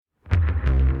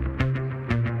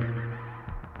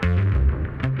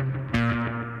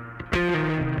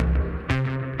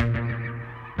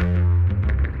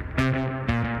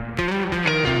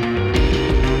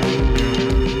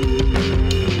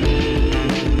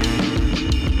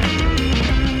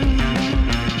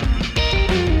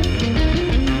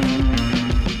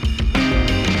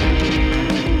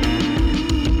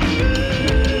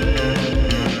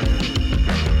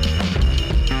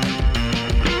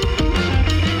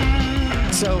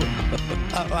So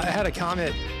I had a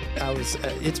comment.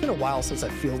 It's been a while since I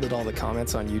fielded all the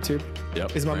comments on YouTube.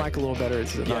 Yep. Is my mic a little better?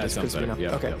 It's not as crispy now.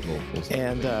 Yeah, okay. Yeah, we'll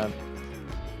And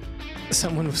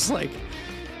someone was like,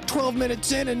 12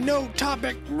 minutes in and no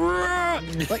topic.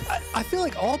 Like, I feel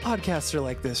like all podcasts are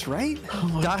like this, right?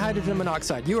 Dihydrogen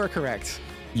monoxide. You are correct.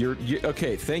 You're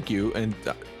okay. Thank you. And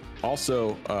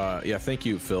also, thank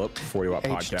you, Philip, 40 Watt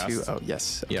Podcast. H2O,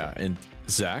 yes. Okay. Yeah. And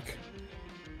Zach,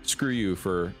 screw you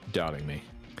for doubting me.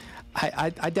 I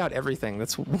doubt everything.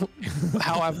 That's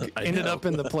how I've ended up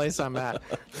in the place I'm at.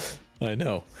 I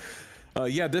know.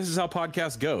 This is how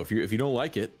podcasts go. If you don't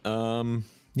like it,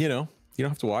 you don't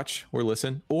have to watch or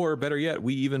listen, or better yet,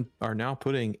 we even are now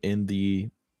putting in the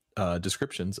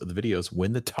descriptions of the videos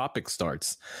when the topic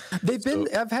starts.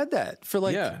 I've had that for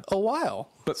a while.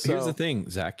 But here's the thing,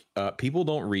 Zach, people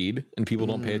don't read and people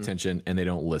don't pay attention and they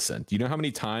don't listen. Do you know how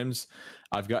many times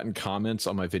I've gotten comments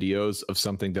on my videos of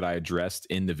something that I addressed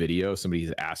in the video?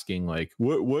 Somebody's asking like,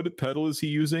 what pedal is he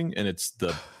using? And it's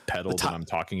the pedal that I'm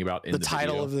talking about in the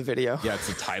title of the video. Yeah, it's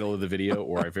the title of the video,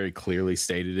 or I very clearly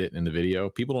stated it in the video.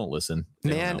 People don't listen.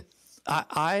 Man, so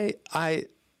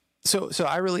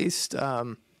I released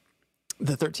the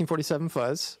 1347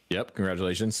 Fuzz. Yep,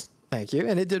 congratulations. Thank you.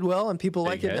 And it did well and people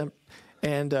like it.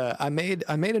 And I made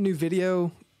a new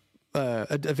video,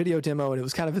 a video demo, and it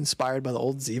was kind of inspired by the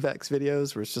old ZVEX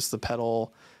videos where it's just the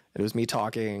pedal. It was me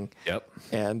talking. Yep.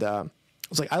 And I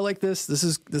was like, I like this. This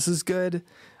is good.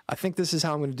 I think this is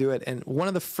how I'm going to do it. And one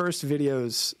of the first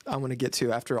videos I'm going to get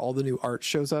to after all the new art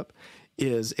shows up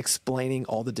is explaining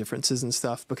all the differences and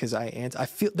stuff, because I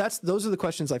feel those are the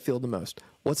questions I feel the most.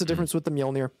 What's the difference with the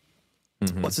Mjolnir?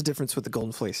 Mm-hmm. What's the difference with the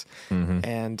Golden Fleece? Mm-hmm.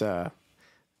 And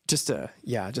just a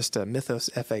Mythos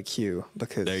FAQ,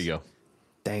 because there you go.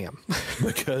 Damn.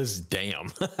 Because damn.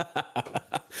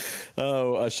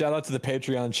 Shout out to the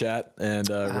Patreon chat and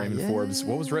Raymond Forbes.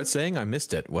 What was Rhett saying? I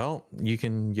missed it. Well, you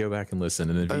can go back and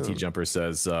listen. And then VT Jumper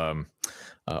says,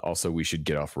 also, we should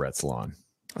get off Rhett's lawn.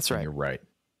 That's right. And you're right.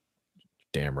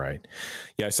 Damn right.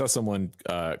 Yeah, I saw someone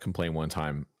complain one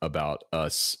time about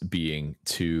us being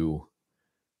too...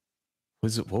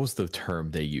 What was the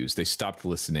term they used? They stopped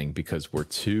listening because we're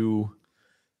too...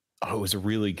 Oh, it was a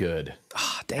really good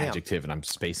adjective, and I'm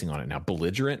spacing on it now.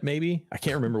 Belligerent, maybe? I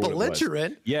can't remember what it was.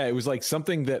 Belligerent? Yeah, it was like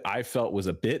something that I felt was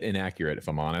a bit inaccurate, if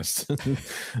I'm honest.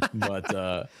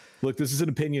 But look, this is an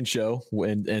opinion show,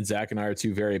 and Zach and I are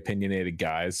two very opinionated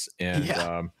guys. And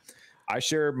I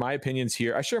share my opinions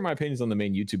here. I share my opinions on the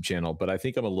main YouTube channel, but I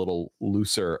think I'm a little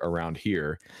looser around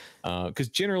here. Because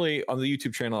generally on the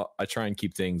YouTube channel, I try and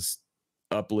keep things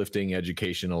uplifting,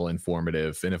 educational,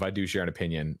 informative, and if I do share an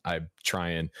opinion, I try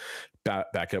and back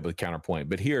it up with a counterpoint.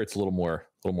 But here it's a little more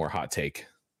hot take.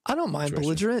 I don't mind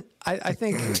belligerent. I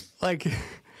think like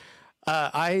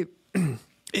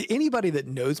anybody that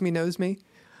knows me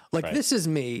like right. This is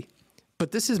me,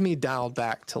 but this is me dialed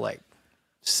back to like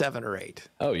 7 or 8.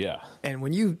 Oh yeah. And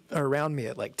when you are around me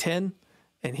at like 10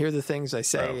 and hear the things I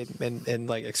say and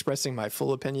like expressing my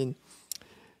full opinion,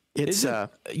 it's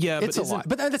it's a lot,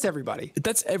 but that's everybody.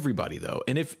 That's everybody though.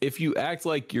 And if you act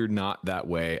like you're not that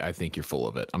way, I think you're full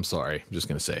of it. I'm sorry. I'm just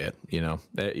going to say it. You know,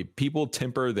 people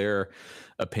temper their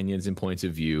opinions and points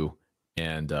of view,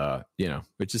 and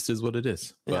it just is what it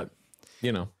is. But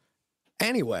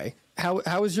anyway,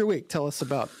 how was your week? Tell us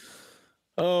about.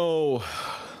 Oh,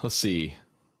 let's see.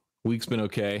 Week's been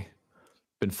okay.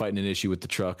 Been fighting an issue with the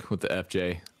truck with the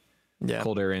FJ. Yeah,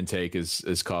 cold air intake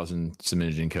is causing some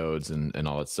engine codes and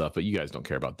all that stuff, but you guys don't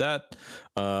care about that.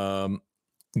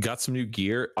 Got some new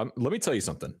gear. Let me tell you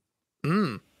something.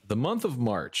 The month of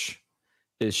March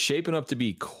is shaping up to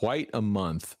be quite a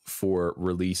month for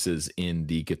releases in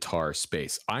the guitar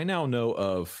space. I now know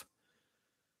of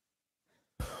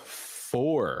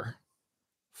four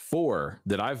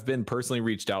that I've been personally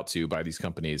reached out to by these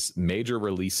companies, major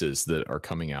releases that are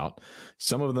coming out.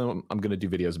 Some of them I'm going to do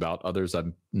videos about, others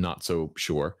I'm not so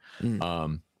sure.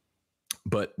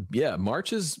 But yeah,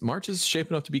 March is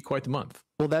shaping up to be quite the month.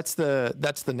 Well, that's the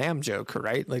NAMM joke,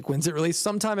 right? Like, when's it released?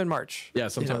 Sometime in March. Yeah,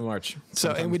 sometime in March.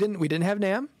 So, and we didn't have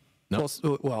NAMM. No.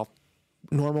 Well,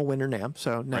 normal winter NAMM.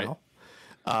 So now,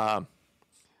 right.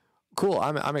 Cool.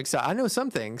 I'm excited. I know some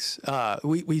things.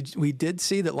 We did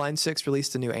see that Line 6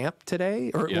 released a new amp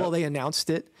today, they announced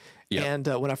it. Yep. And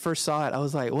when I first saw it, I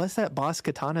was like, what's that Boss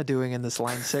Katana doing in this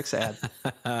Line 6 ad?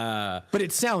 But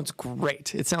it sounds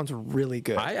great. It sounds really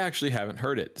good. I actually haven't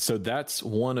heard it. So that's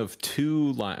one of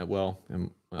two I've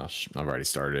already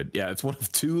started. Yeah, it's one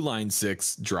of 2 Line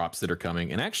 6 drops that are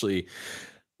coming. And actually,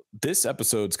 this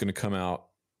episode's going to come out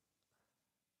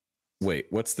wait,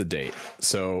 what's the date?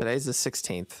 So Today's the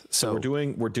 16th. So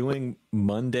we're doing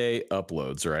Monday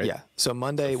uploads, right? yeah. So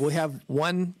Monday we'll have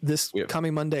one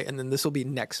coming Monday, and then this will be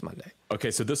next Monday.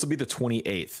 Okay, so this will be the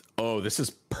 28th. Oh, this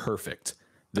is perfect.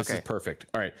 This is perfect.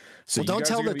 All right. So don't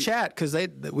tell the chat because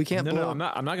we can't. No, I'm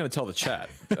not going to tell the chat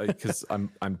because I'm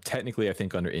technically I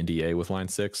think under NDA with Line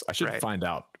 6. I should find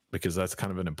out because that's kind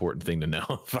of an important thing to know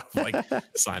if I've like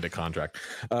signed a contract.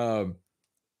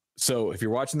 So if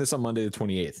you're watching this on Monday the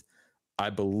 28th, I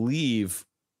believe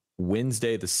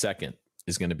Wednesday the 2nd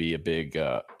is going to be a big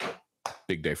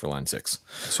day for Line 6.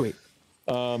 Sweet.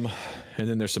 And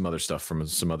then there's some other stuff from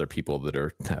some other people that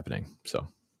are happening. So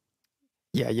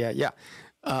yeah.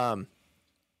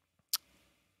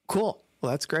 Cool.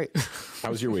 Well, that's great.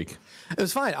 How was your week? It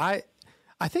was fine. I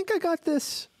think I got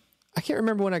this. I can't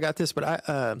remember when I got this, but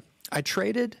I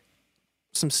traded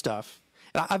some stuff.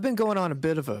 I've been going on a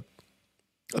bit of a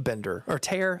bender or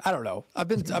tear. I don't know. I've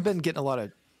been getting a lot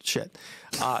of shit.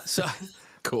 So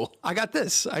cool. I got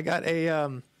this. I got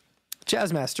a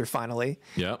Jazzmaster finally.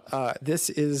 Yeah.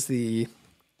 This is the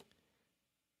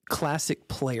Classic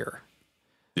Player.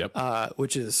 Yep.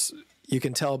 Which is, you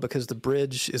can tell because the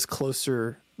bridge is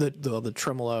closer. The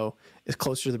tremolo is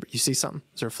closer to the. You see something?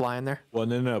 Is there a fly in there? Well,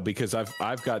 no, because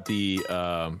I've got the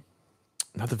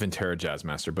not the Ventera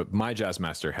Jazzmaster, but my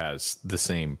Jazzmaster has the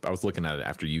same. I was looking at it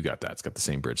after you got that. It's got the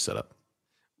same bridge setup.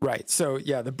 Right. So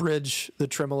yeah, the bridge, the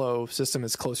tremolo system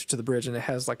is closer to the bridge, and it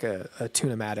has like a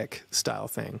Tune-o-matic style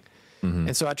thing. Mm-hmm.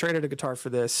 And so I traded a guitar for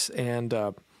this, and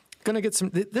gonna get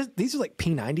some. These are like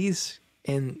P90s,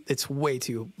 and it's way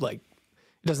too like.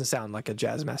 It doesn't sound like a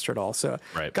Jazzmaster at all. So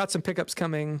got some pickups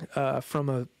coming from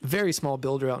a very small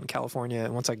builder out in California.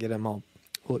 And once I get them,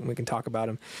 we can talk about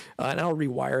them. And I'll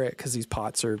rewire it because these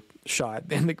pots are shot.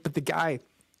 But the guy,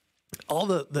 all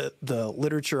the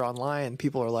literature online,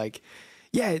 people are like,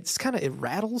 yeah, it's kind of, it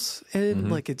rattles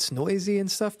and like it's noisy and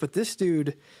stuff. But this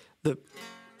dude, it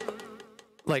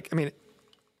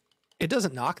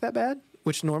doesn't knock that bad,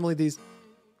 which normally these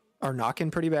are knocking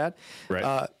pretty bad.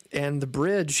 Right. And the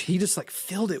bridge, he just like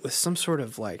filled it with some sort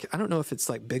of like, I don't know if it's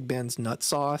like Big Ben's nut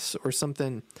sauce or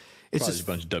something. It's probably just a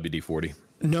bunch of WD-40.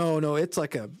 No, it's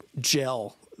like a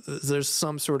gel. There's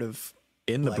some sort of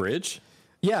in the bridge.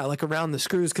 Yeah, like around the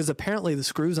screws, because apparently the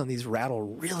screws on these rattle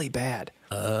really bad.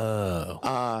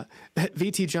 Oh.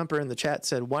 VT Jumper in the chat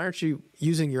said, why aren't you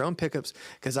using your own pickups?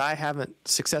 Because I haven't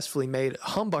successfully made a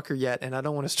humbucker yet, and I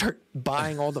don't want to start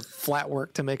buying all the flat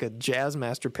work to make a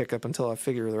Jazzmaster pickup until I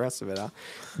figure the rest of it out.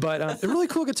 But a really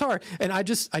cool guitar. And I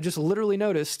just literally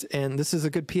noticed, and this is a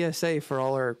good PSA for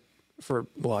all our,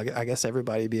 I guess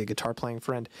everybody be a guitar playing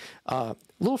friend,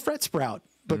 little fret sprout,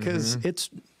 because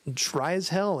it's dry as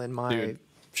hell in my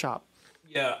shop.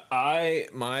 Yeah,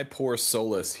 my poor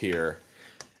Solus here,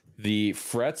 the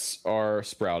frets are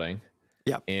sprouting.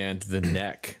 Yep. And the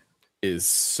neck is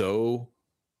so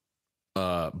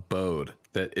bowed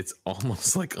that it's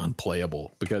almost like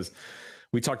unplayable, because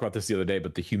we talked about this the other day,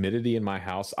 but the humidity in my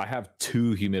house, I have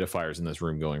 2 humidifiers in this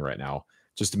room going right now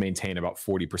just to maintain about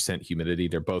 40% humidity.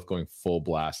 They're both going full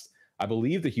blast. I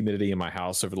believe the humidity in my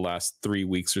house over the last 3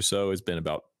 weeks or so has been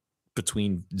about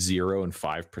between 0 and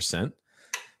 5%.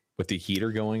 With the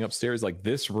heater going upstairs, like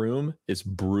this room is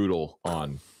brutal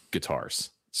on guitars.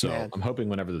 So I'm hoping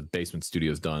whenever the basement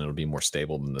studio is done, it'll be more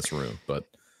stable than this room. But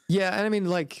yeah, and I mean,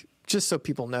 like, just so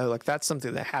people know, like that's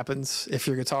something that happens if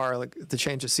your guitar, like the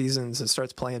change of seasons, it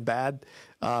starts playing bad.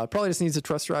 Probably just needs a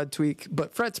truss rod tweak.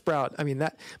 But fret sprout, I mean,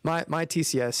 that my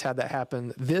TCS had that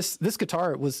happen. This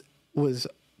guitar was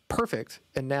perfect,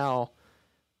 and now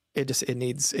it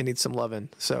needs some loving.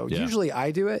 So usually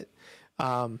I do it.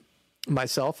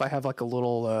 Myself, I have like a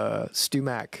little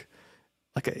StewMac,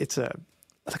 it's a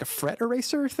fret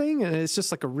eraser thing, and it's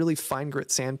just like a really fine grit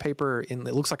sandpaper, and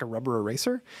it looks like a rubber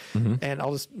eraser. And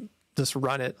I'll just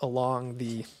run it along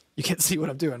the. You can't see what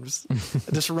I'm doing.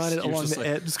 Just run it along the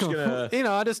edge. Just go,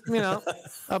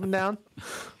 up and down.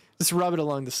 Just rub it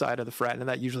along the side of the fret, and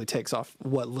that usually takes off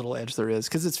what little edge there is,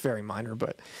 because it's very minor.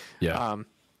 But fun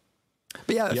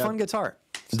guitar.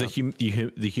 So. The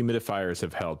humidifiers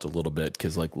have helped a little bit,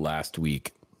 because like last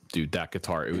week, dude, that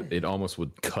guitar, it almost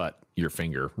would cut your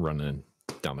finger running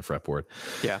down the fretboard.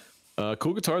 Yeah.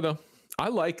 Cool guitar though. I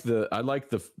like the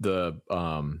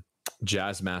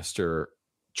Jazzmaster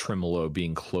tremolo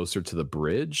being closer to the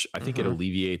bridge. I think it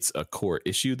alleviates a core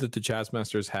issue that the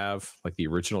Jazzmasters have, like the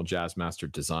original Jazzmaster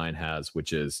design has,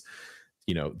 which is,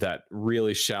 that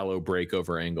really shallow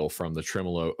breakover angle from the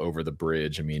tremolo over the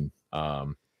bridge. I mean,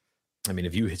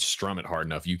 if you strum it hard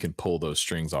enough, you can pull those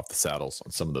strings off the saddles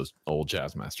on some of those old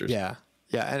Jazzmasters. Yeah.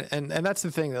 And that's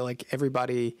the thing that like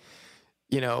everybody,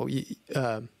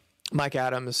 Mike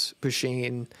Adams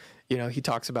machine, you know, he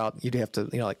talks about you'd have to,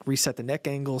 you know, like reset the neck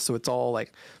angle. So it's all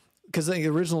like, because the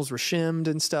originals were shimmed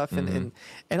and stuff. And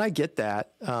I get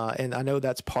that. And I know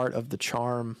that's part of the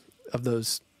charm of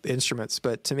those instruments.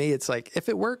 But to me, it's like, if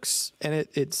it works and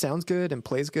it sounds good and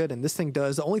plays good, and this thing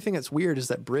does, the only thing that's weird is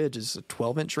that bridge is a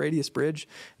 12-inch radius bridge,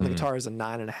 and the guitar is a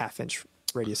 9.5-inch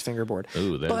radius fingerboard.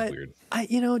 Ooh, that's weird.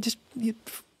 You just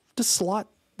slot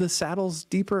the saddles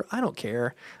deeper. I don't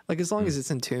care. Like, as long as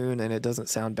it's in tune and it doesn't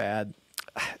sound bad,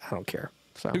 I don't care.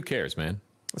 So who cares, man?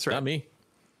 That's right. Not me.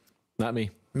 Not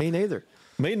me. Me neither.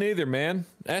 Me neither, man.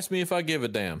 Ask me if I give a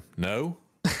damn. No.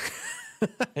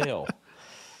 Hell.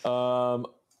 All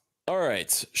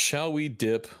right. Shall we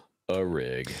dip a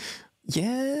rig? Yeah.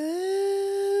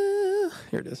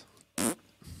 Here it is.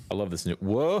 I love this new.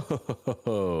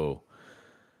 Whoa.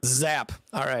 Zap.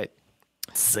 All right.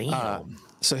 Damn.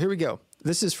 So here we go.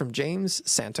 This is from James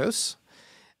Santos.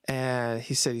 And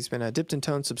he said he's been a Dipped in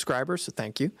Tone subscriber, so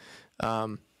thank you.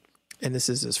 And this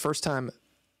is his first time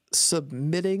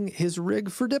submitting his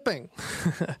rig for dipping.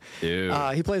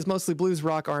 He plays mostly blues,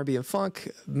 rock, R&B, and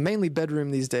funk, mainly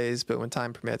bedroom these days, but when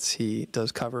time permits, he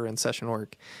does cover and session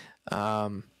work.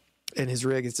 And his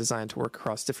rig is designed to work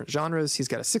across different genres. He's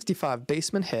got a 65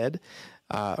 Bassman head,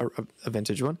 a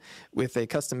vintage one, with a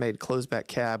custom-made closed-back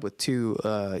cab with two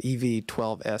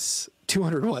EV12S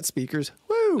 200-watt speakers.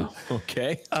 Woo!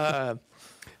 Okay.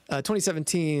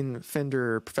 2017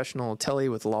 Fender Professional Telly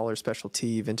with Lawler Special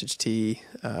T, Vintage T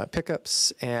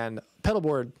pickups, and pedal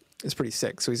board is pretty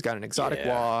sick. So he's got an exotic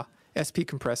wah, SP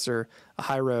compressor, a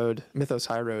High Road, Mythos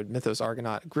High Road, Mythos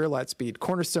Argonaut, Greer Lightspeed,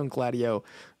 Cornerstone Gladio,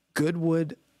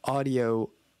 Goodwood Audio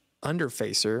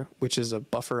Underfacer, which is a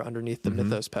buffer underneath the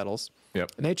Mythos pedals.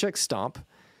 Yep. An HX Stomp,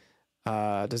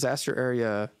 Disaster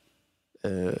Area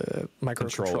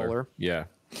microcontroller. Yeah.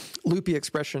 Loopy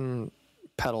Expression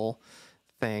pedal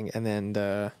thing, and then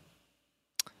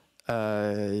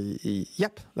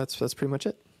yep, that's pretty much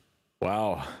it.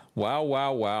 Wow.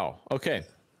 Okay,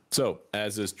 so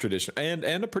as is tradition, and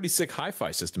a pretty sick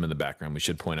hi-fi system in the background, we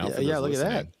should point out. Yeah, look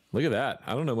listening. at that. Look at that.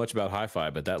 I don't know much about hi-fi,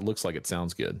 but that looks like it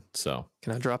sounds good. So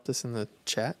can I drop this in the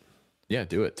chat? Yeah,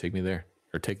 do it. Take me there,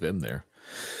 or take them there.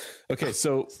 Okay,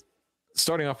 so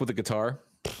starting off with the guitar,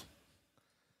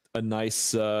 a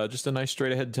nice, just a nice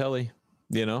straight ahead telly.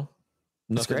 You know,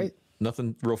 that's great.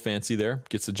 Nothing real fancy there.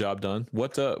 Gets the job done.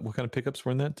 What kind of pickups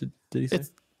were in that? Did he say?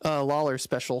 It's Lawler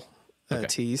Special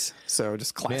T's. So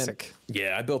just classic. Man,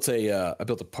 yeah, I built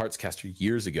a parts caster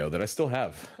years ago that I still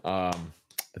have.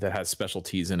 That has special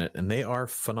T's in it, and they are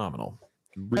phenomenal.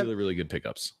 Really good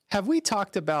pickups. Have we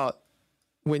talked about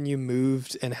when you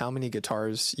moved and how many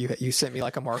guitars you sent me,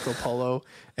 like a Marco Polo,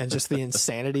 and just the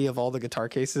insanity of all the guitar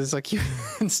cases like you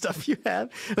and stuff you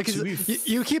had? Like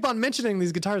you keep on mentioning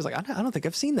these guitars, like I don't think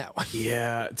I've seen that one.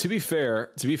 Yeah, to be fair,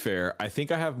 I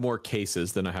think I have more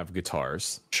cases than I have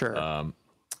guitars. Sure.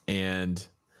 And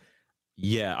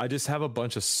yeah, I just have a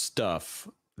bunch of stuff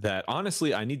that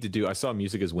honestly I need to do. I saw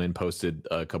Music Is Win posted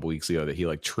a couple weeks ago that he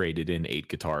like traded in 8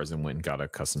 guitars and went and got a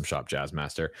custom shop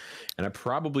Jazzmaster. And I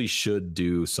probably should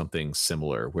do something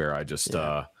similar where I just,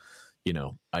 I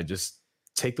just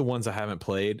take the ones I haven't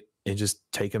played and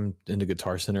just take them into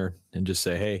Guitar Center and just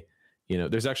say, hey,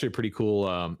 there's actually a pretty cool,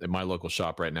 at my local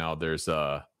shop right now, there's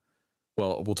well,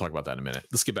 we'll talk about that in a minute.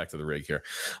 Let's get back to the rig here.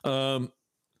 All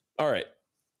right.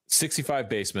 65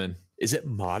 Bassman. Is it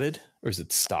modded or is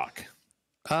it stock?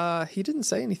 He didn't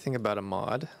say anything about a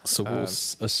mod. So we'll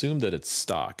assume that it's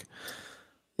stock.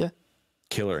 Yeah.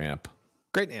 Killer amp.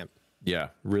 Great amp. Yeah.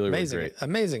 Really amazing. Really great.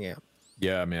 Amazing amp.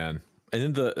 Yeah, man.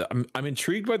 And then I'm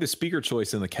intrigued by the speaker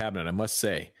choice in the cabinet, I must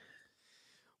say.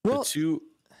 Well,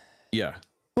 yeah.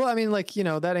 Well, I mean, like,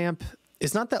 that amp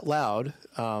is not that loud.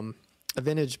 A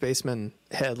vintage Bassman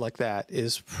head like that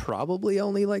is probably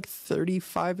only like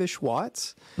 35-ish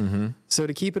watts. Mm-hmm. So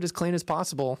to keep it as clean as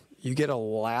possible, you get a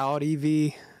loud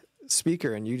EV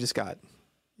speaker, and you just got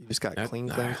clean.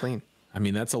 I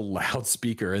mean, that's a loud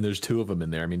speaker, and there's 2 of them in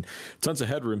there. I mean, tons of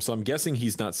headroom. So I'm guessing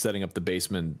he's not setting up the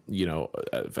Bassman,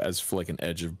 as for like an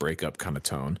edge of breakup kind of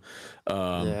tone.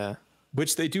 Yeah.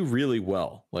 Which they do really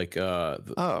well. Like, yeah,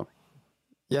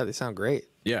 they sound great.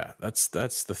 Yeah, that's the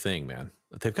thing, man.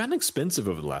 They've gotten expensive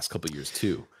over the last couple of years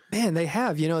too. Man, they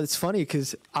have. It's funny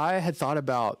because I had thought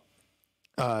about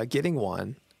getting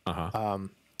one.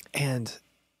 And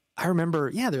I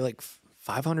remember, they're like $500,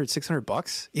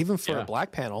 $600 even for a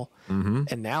black panel. Mm-hmm.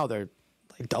 And now they're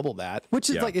like double that, which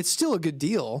is like, it's still a good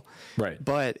deal. Right.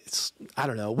 But I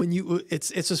don't know, when it's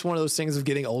just one of those things of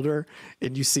getting older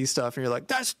and you see stuff and you're like,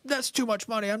 that's too much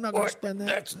money. I'm not going to spend that.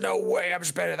 That's no way I'm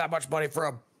spending that much money for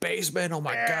a Bassman. Oh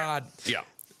my God. Yeah.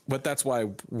 but that's why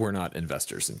we're not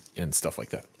investors in stuff like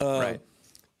that. Right.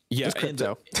 Yeah. Just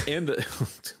crypto. And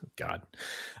God.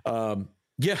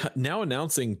 Yeah. Now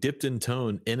announcing dipped in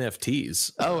tone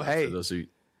NFTs. Oh, hey. For those who,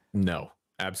 no,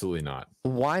 absolutely not.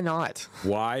 Why not?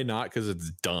 Why not? Because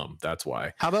it's dumb. That's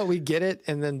why. How about we get it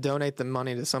and then donate the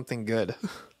money to something good?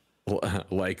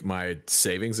 Like my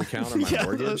savings account or my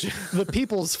mortgage, the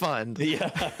People's Fund. Yeah,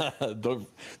 the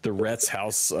Rhett's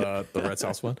house,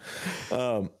 one.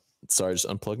 Sorry, I just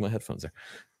unplugged my headphones there.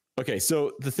 Okay,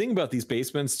 so the thing about these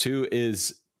basements too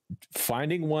is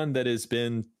finding one that has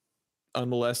been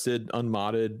unmolested,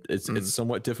 unmodded. It's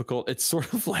somewhat difficult. It's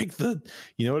sort of like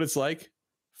you know what it's like.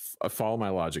 Follow my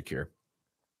logic here.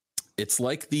 It's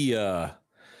like let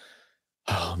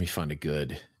me find a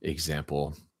good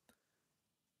example.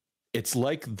 It's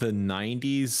like the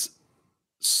 90s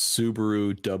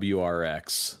Subaru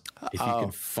WRX. If you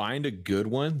can find a good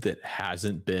one that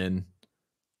hasn't been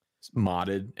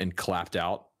modded and clapped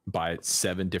out by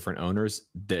 7 different owners,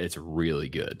 that it's really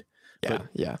good.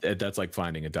 Yeah. That's like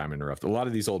finding a diamond in the rough. A lot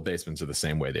of these old basements are the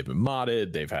same way. They've been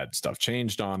modded. They've had stuff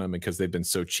changed on them because they've been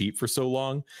so cheap for so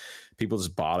long. People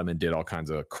just bought them and did all kinds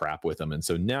of crap with them. And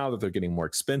so now that they're getting more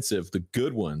expensive, the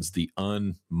good ones, the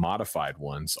unmodified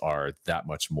ones, are that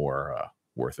much more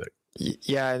worth it.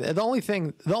 Yeah. The only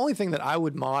thing that I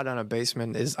would mod on a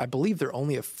basement is I believe they're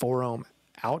only a 4 ohm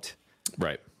out.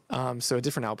 Right. So a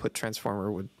different output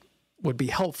transformer would be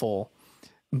helpful,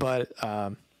 but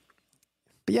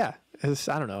yeah,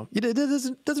 I don't know.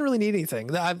 It doesn't really need anything.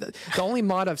 The only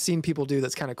mod I've seen people do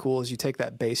that's kind of cool is you take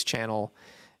that bass channel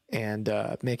and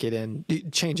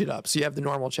change it up. So you have the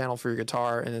normal channel for your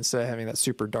guitar, and instead of having that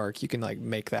super dark, you can like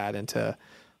make that into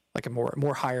like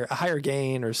a higher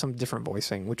gain or some different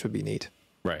voicing, which would be neat.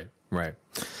 Right.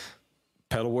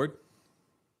 Pedal board,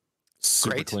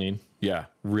 super Great. clean. Yeah,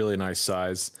 really nice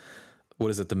size.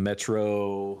 What is it? The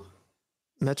Metro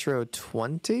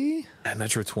 20?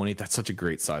 Metro 20. That's such a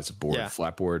great size of board, Yeah.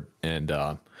 flat board. And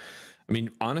I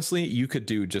mean, honestly, you could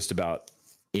do just about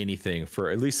anything for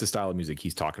at least the style of music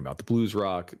he's talking about. The blues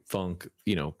rock, funk,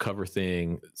 cover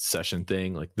thing, session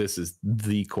thing. Like, this is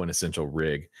the quintessential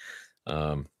rig.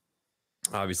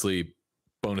 Obviously,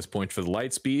 bonus point for the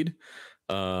light speed.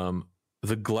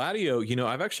 The Gladio,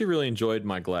 I've actually really enjoyed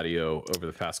my Gladio over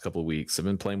the past couple of weeks. I've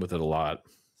been playing with it a lot.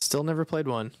 Still never played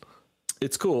one.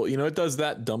 It's cool. It does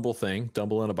that dumble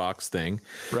in a box thing.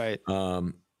 Right.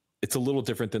 It's a little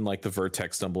different than like the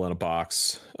Vertex dumble in a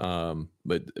box.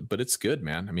 But it's good,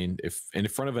 man. I mean, if in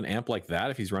front of an amp like that,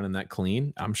 if he's running that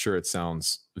clean, I'm sure it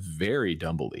sounds very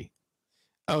dumble-y.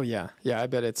 Oh yeah. Yeah. I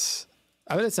bet it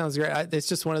sounds great. It's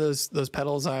just one of those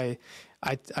pedals. I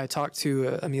talk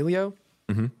to Emilio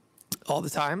all the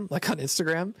time, like on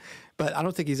Instagram, but I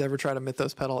don't think he's ever tried a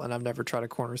Mythos pedal, and I've never tried a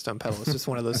Cornerstone pedal. It's just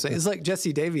one of those things. It's like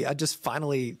Jesse Davey. I just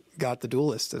finally got the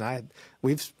Duelist, and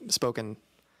we've spoken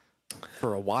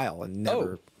for a while and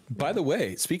never. Oh, by the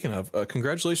way, speaking of,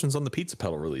 congratulations on the pizza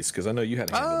pedal release, because I know you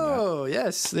had a hand in that. Oh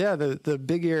yes, yeah, the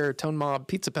Big Ear Tone Mob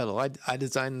pizza pedal. I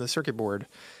designed the circuit board,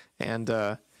 and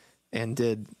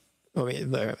did.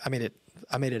 I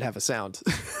made it have a sound.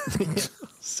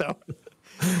 So.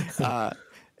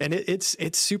 And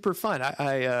it's super fun.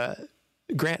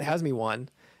 Grant has me one,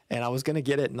 and I was gonna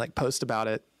get it and like post about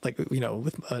it, like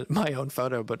with my own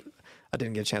photo, but I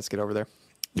didn't get a chance to get over there.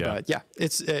 Yeah, but yeah,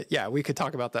 it's we could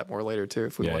talk about that more later too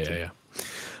if we want to.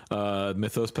 Yeah.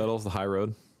 Mythos pedals, the High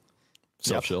Road,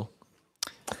 self chill.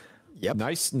 Yep.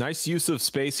 Nice use of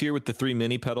space here with the 3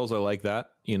 mini pedals. I like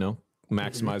that.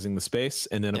 Maximizing the space,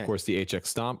 and then of course the HX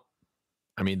Stomp.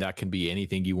 I mean, that can be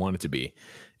anything you want it to be.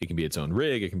 It can be its own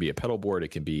rig. It can be a pedal board. It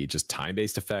can be just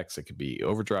time-based effects. It could be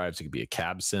overdrives. It could be a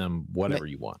cab sim, whatever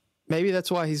you want. Maybe that's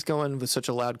why he's going with such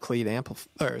a loud cleat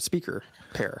or speaker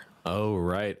pair. Oh,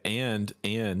 right. And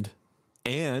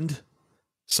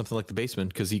something like the Bassman,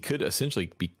 because he could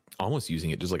essentially be almost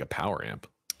using it just like a power amp.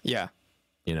 Yeah.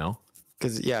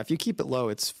 Because if you keep it low,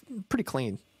 it's pretty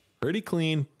clean. Pretty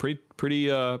clean.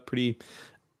 Pretty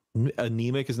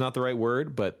anemic is not the right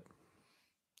word, but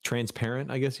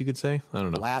transparent, I guess you could say. I don't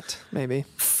know. Flat, maybe.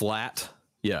 Flat.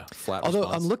 Yeah. Flat. Although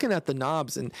response. I'm looking at the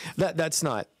knobs, and that's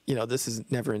not, this is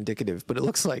never indicative, but it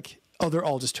looks like, they're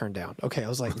all just turned down. Okay. I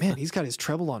was like, man, he's got his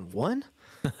treble on one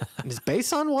and his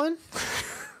bass on one.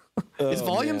 His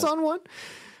volume's on one.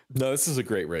 No, this is a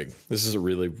great rig. This is a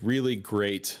really, really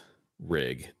great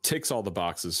rig. Ticks all the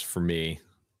boxes for me.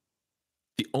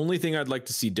 The only thing I'd like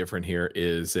to see different here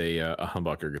is a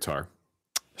humbucker guitar.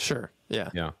 Sure.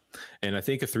 Yeah. And I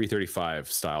think a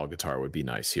 335 style guitar would be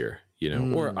nice here,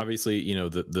 or obviously,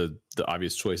 the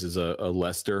obvious choice is a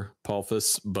Lester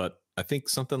Paulfus, but I think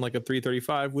something like a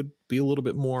 335 would be a little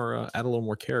bit more, add a little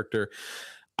more character.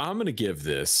 I'm going to give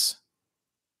this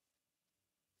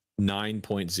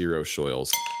 9.0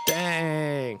 shoyles.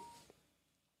 Dang.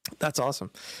 That's awesome.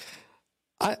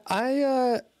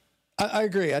 I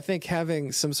agree. I think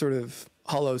having some sort of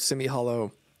hollow,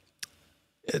 semi-hollow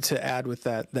to add with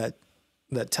that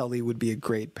Telly would be a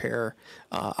great pair.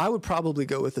 I would probably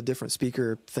go with a different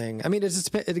speaker thing. I mean, it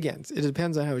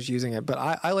depends on how I was using it, but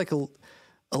I like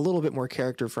a little bit more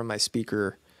character from my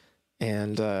speaker,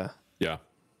 and yeah,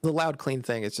 the loud clean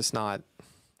thing is just not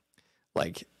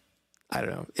like, I don't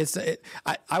know.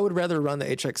 I would rather run the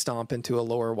HX Stomp into a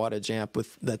lower wattage amp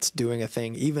that's doing a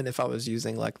thing, even if I was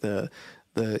using like the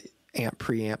amp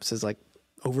preamps as like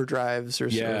overdrives or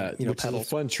which pedals. is a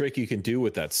fun trick you can do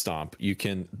with that Stomp. You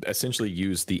can essentially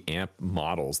use the amp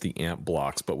models, the amp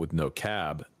blocks, but with no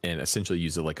cab, and essentially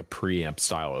use it like a preamp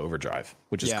style overdrive,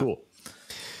 which is cool.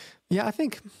 Yeah, I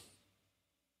think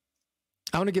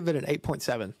I want to give it an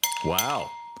 8.7. Wow.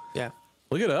 Yeah.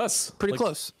 Look at us. Pretty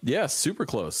close. Yeah, super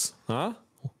close. Huh?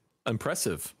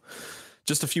 Impressive.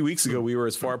 Just a few weeks ago, we were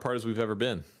as far apart as we've ever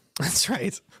been. That's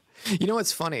right. You know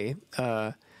what's funny?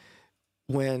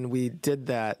 When we did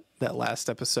that last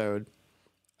episode,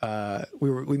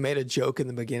 we made a joke in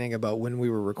the beginning about when we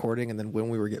were recording and then when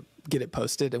we were get it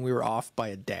posted, and we were off by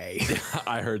a day.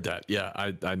 I heard that. Yeah,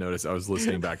 I noticed. I was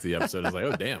listening back to the episode. I was like,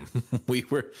 oh damn, we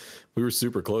were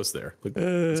super close there.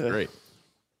 That's great.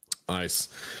 Nice.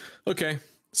 Okay,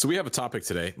 so we have a topic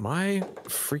today. My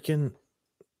freaking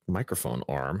microphone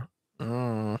arm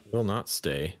will not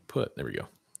stay put. There we go. A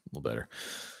little better.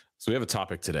 So we have a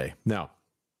topic today. Now,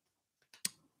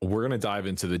 we're going to dive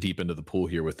into the deep end of the pool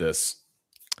here with this.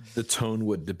 The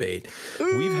Tonewood debate.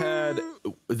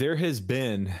 There's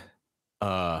been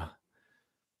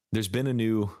a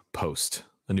new post,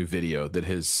 a new video that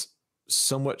has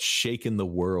somewhat shaken the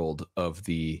world of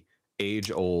the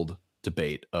age-old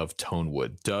debate of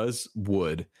Tonewood. Does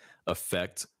wood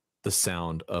affect the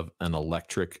sound of an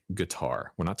electric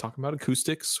guitar? We're not talking about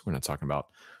acoustics. We're not talking about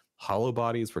hollow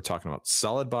bodies. We're talking about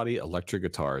solid body electric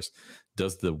guitars.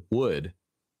 Does the wood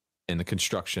and the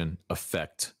construction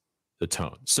affect the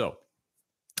tone? So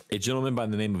a gentleman by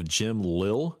the name of Jim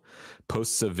Lill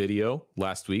posts a video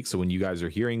last week. So when you guys are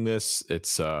hearing this,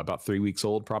 it's about 3 weeks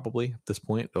old, probably at this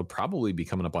point. It'll probably be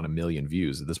coming up on 1 million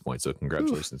views at this point. So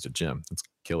congratulations to Jim. That's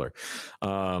killer.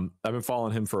 I've been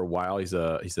following him for a while. I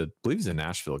believe he's a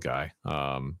Nashville guy,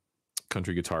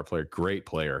 country guitar player, great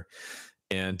player.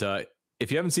 And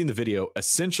if you haven't seen the video,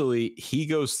 essentially he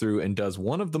goes through and does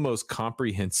one of the most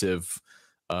comprehensive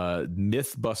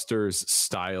Mythbusters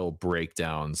style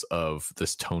breakdowns of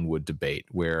this Tonewood debate,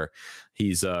 where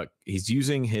he's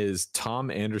using his Tom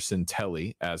Anderson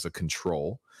Telly as a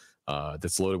control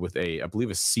that's loaded with I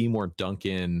believe a Seymour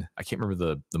Duncan. I can't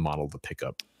remember the model of the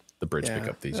pickup, the bridge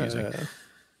pickup that he's using.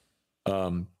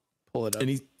 Pull it up.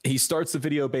 And he starts the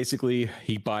video, basically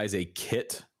he buys a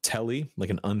kit Telly, like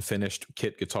an unfinished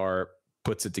kit guitar,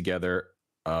 puts it together,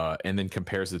 and then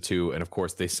compares the two, and of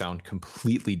course they sound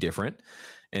completely different.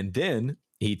 And then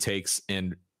he takes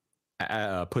and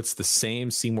puts the same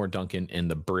Seymour Duncan in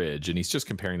the bridge, and he's just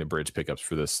comparing the bridge pickups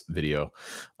for this video.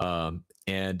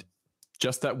 And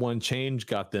just that one change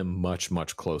got them much,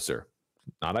 much closer.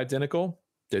 Not identical,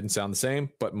 didn't sound the same,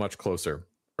 but much closer.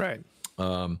 Right.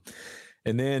 And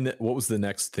then what was the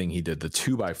next thing he did? The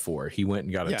 2x4. He went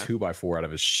and got a 2x4 out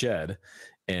of his shed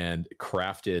and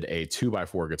crafted a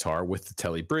 2x4 guitar with the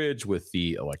Telly bridge, with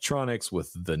the electronics,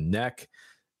 with the neck,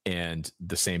 and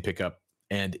the same pickup,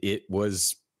 and it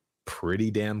was pretty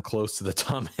damn close to the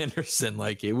Tom Anderson.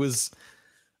 Like, it was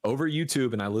over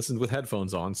YouTube, and I listened with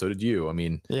headphones on. So did you. I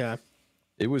mean, yeah,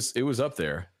 it was up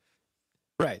there.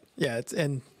 Right. Yeah.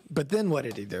 But then what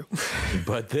did he do?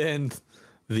 But then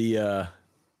the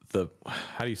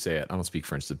how do you say it? I don't speak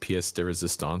French. The pièce de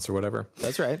résistance or whatever.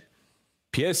 That's right.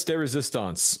 Pièce de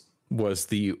résistance was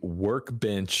the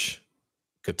Workbench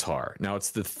guitar. Now, it's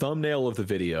the thumbnail of the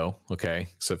video. Okay.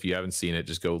 So if you haven't seen it,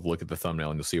 just go look at the thumbnail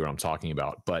and you'll see what I'm talking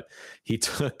about. But he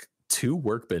took 2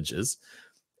 workbenches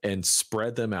and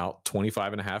spread them out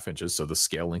 25.5 inches. So the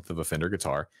scale length of a Fender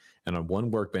guitar. And on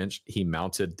one workbench, he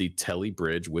mounted the Telly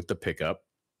bridge with the pickup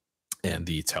and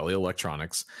the Telly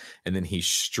electronics. And then he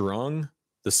strung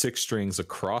the 6 strings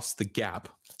across the gap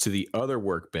to the other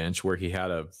workbench where he had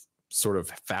a sort of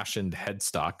fashioned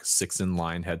headstock,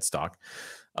 6-in-line headstock.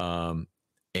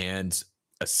 And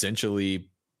essentially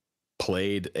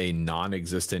played a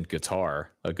non-existent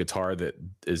guitar, a guitar that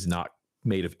is not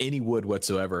made of any wood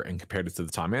whatsoever, and compared it to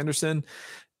the Tom Anderson.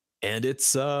 And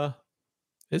it's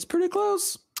pretty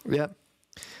close. Yep.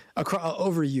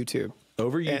 Over YouTube.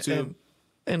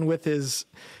 And with his,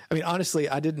 I mean, honestly,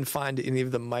 I didn't find any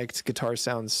of the mic'd guitar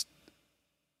sounds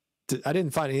I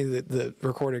didn't find any of the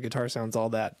recorded guitar sounds all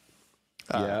that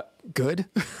good.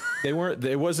 They weren't.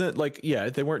 It wasn't like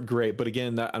they weren't great. But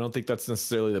again, I don't think that's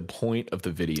necessarily the point of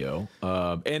the video.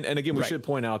 And again, we should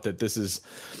point out that this is,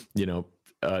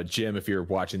 Jim, if you're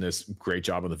watching this, great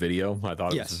job on the video. I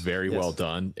thought it was very well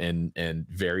done and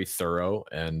very thorough,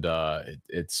 and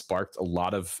it sparked a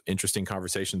lot of interesting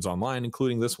conversations online,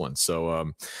 including this one.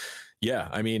 So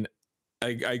I mean, I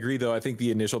agree, though. I think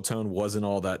the initial tone wasn't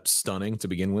all that stunning to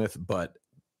begin with, but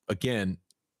again,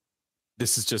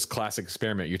 this is just classic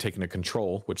experiment. You're taking a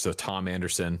control, which is a Tom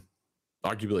Anderson,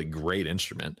 arguably great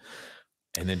instrument,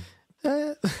 and then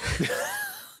they're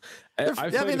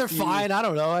fine. I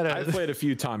don't know. I played a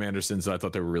few Tom Andersons and I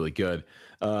thought they were really good.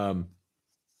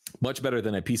 Much better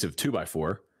than a piece of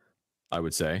 2x4, I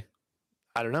would say.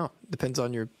 I don't know. Depends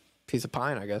on your piece of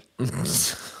pine, I guess.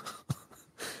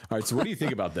 All right. So what do you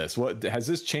think about this? What has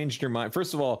this changed your mind?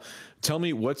 First of all, tell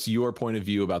me, what's your point of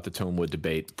view about the tone wood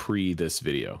debate pre this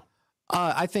video?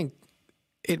 I think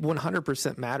it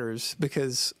 100% matters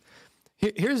because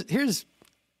here's,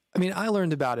 I mean, I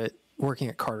learned about it working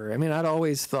at Carter. I mean, I'd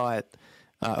always thought,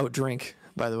 drink,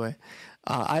 by the way.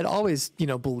 I'd always,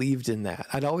 believed in that.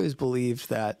 I'd always believed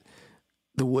that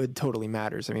the wood totally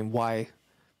matters. I mean, why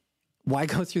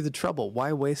go through the trouble?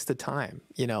 Why waste the time?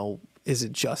 Is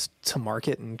it just to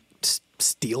market and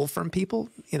steal from people?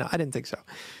 I didn't think so.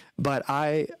 But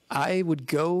I would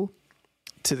go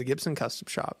to the Gibson Custom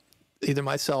Shop, either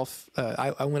myself,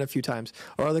 I went a few times,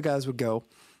 or other guys would go,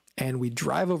 and we'd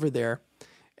drive over there,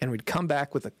 and we'd come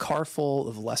back with a car full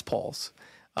of Les Pauls.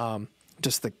 They'd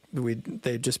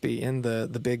just be in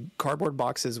the big cardboard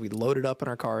boxes. We'd load it up in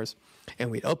our cars,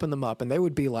 and we'd open them up, and they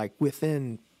would be like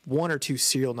within 1 or 2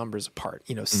 serial numbers apart.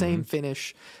 Same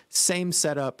finish, same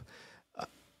setup,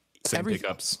 same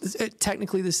pickups.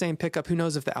 Technically the same pickup. Who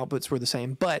knows if the outputs were the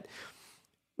same? But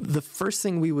the first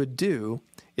thing we would do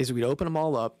is we'd open them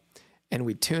all up, and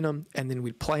we'd tune them, and then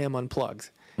we'd play them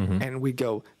unplugged. And we'd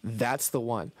go, that's the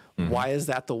one. Why is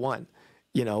that the one?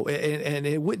 And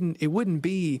it wouldn't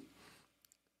be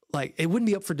like, it wouldn't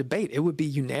be up for debate. It would be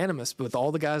unanimous with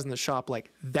all the guys in the shop.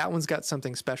 Like, that one's got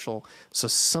something special. So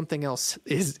something else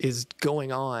is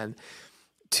going on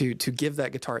to give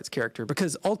that guitar its character,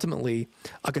 because ultimately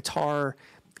a guitar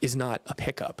is not a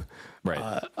pickup.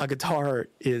 Right. A guitar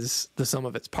is the sum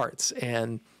of its parts.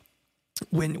 And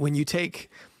when you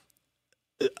take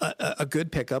a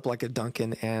good pickup like a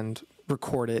Duncan and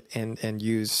record it and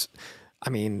use, I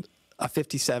mean, a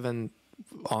 57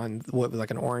 on what was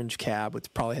like an orange cab,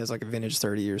 which probably has like a vintage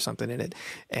 30 or something in it,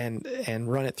 and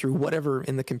run it through whatever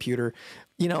in the computer,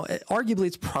 arguably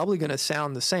it's probably going to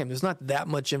sound the same. There's not that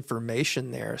much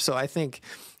information there. So I think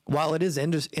while it is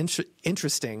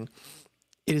interesting,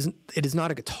 it is not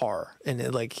a guitar. And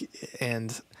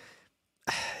and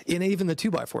even the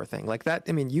 2x4 thing like that.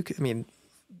 I mean,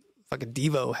 like a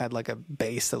Devo had like a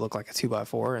bass that looked like a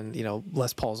 2x4 and,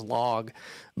 Les Paul's log,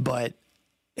 but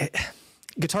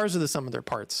guitars are the sum of their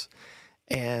parts.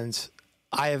 And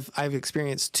I've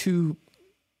experienced too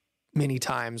many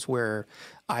times where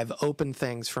I've opened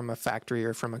things from a factory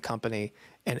or from a company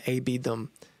and A/B'd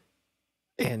them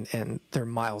and they're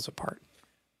miles apart.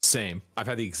 Same. I've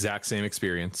had the exact same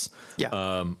experience.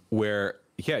 Yeah. Where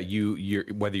you're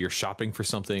whether you're shopping for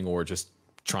something or just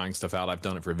trying stuff out. I've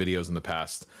done it for videos in the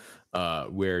past,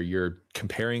 where you're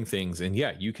comparing things, and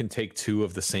you can take 2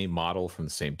 of the same model from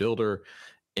the same builder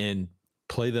and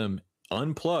play them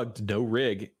unplugged, no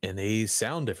rig, and they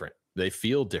sound different. They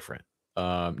feel different.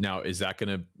 Now, is that going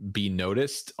to be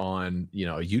noticed on, a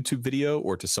YouTube video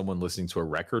or to someone listening to a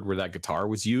record where that guitar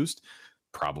was used?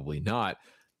 Probably not,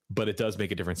 but it does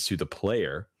make a difference to the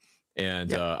player.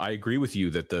 And I agree with you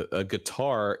that a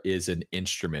guitar is an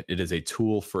instrument. It is a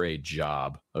tool for a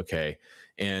job. Okay.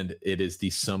 And it is the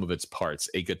sum of its parts.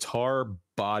 A guitar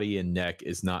body and neck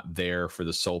is not there for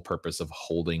the sole purpose of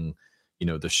holding,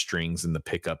 the strings and the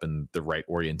pickup and the right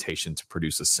orientation to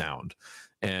produce a sound.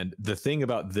 And the thing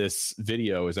about this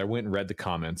video is I went and read the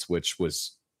comments, which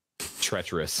was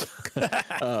treacherous.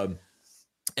 But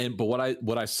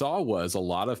what I saw was a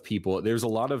lot of people, there's a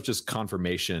lot of just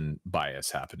confirmation bias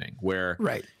happening where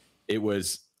it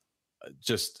was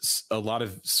just a lot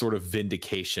of sort of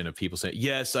vindication of people saying,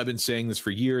 yes, I've been saying this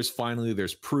for years. Finally,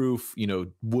 there's proof,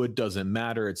 wood doesn't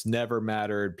matter. It's never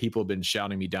mattered. People have been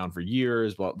shouting me down for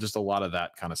years. Well, just a lot of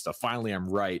that kind of stuff. Finally, I'm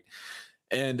right.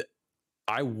 And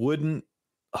I wouldn't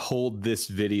hold this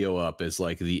video up as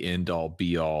like the end all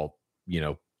be all,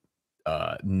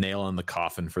 nail in the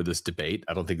coffin for this debate.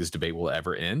 I don't think this debate will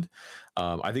ever end.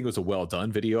 I think it was a well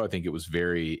done video. I think it was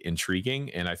very intriguing,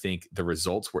 and I think the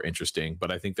results were interesting,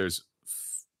 but I think there's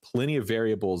plenty of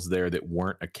variables there that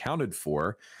weren't accounted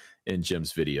for. in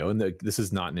Jim's video. And this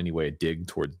is not in any way a dig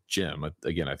toward Jim.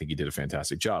 Again, I think he did a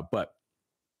fantastic job, but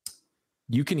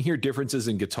you can hear differences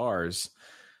in guitars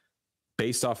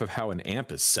based off of how an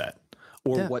amp is set,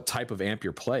 or what type of amp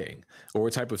you're playing, or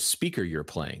what type of speaker you're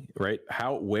playing, right?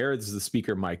 Where is the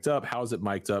speaker mic'd up? How is it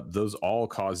mic'd up? Those all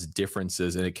cause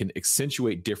differences, and it can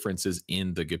accentuate differences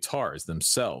in the guitars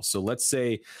themselves. So let's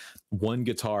say one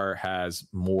guitar has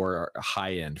more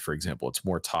high end, for example, it's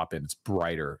more top end, it's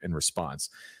brighter in response.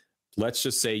 Let's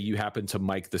just say you happen to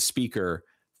mic the speaker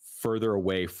further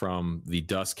away from the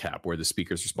dust cap where the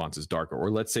speaker's response is darker.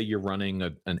 Or let's say you're running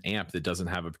an amp that doesn't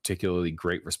have a particularly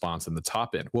great response in the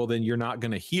top end. Well, then you're not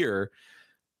going to hear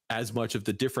as much of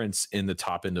the difference in the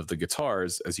top end of the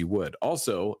guitars as you would.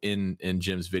 Also, in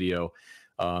Jim's video,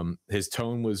 his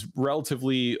tone was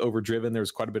relatively overdriven. There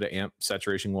was quite a bit of amp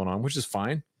saturation going on, which is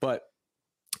fine, but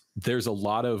there's a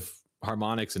lot of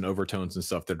harmonics and overtones and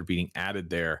stuff that are being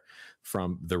added there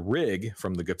from the rig,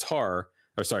 from the guitar,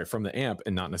 or sorry, from the amp,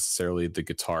 and not necessarily the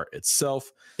guitar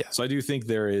itself. Yeah. So I do think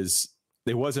it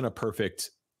wasn't a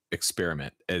perfect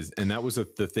experiment, and that was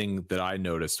the thing that I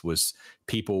noticed was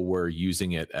people were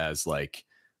using it as like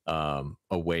a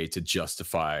way to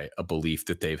justify a belief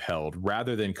that they've held,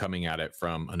 rather than coming at it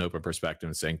from an open perspective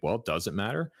and saying, well, does it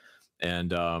matter?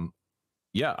 And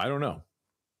yeah, I don't know.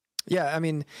 Yeah, I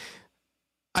mean,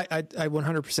 I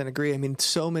 100% agree. I mean, there's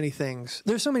so many things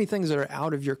that are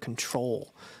out of your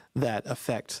control that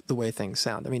affect the way things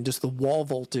sound. I mean, just the wall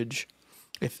voltage,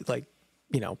 if that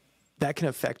can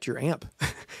affect your amp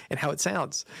and how it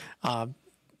sounds.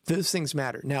 Those things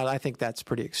matter. Now, I think that's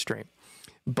pretty extreme,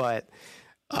 but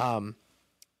it's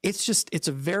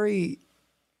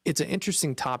an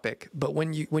interesting topic. But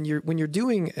when you're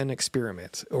doing an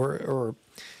experiment or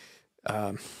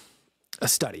a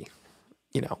study,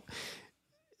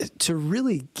 to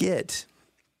really get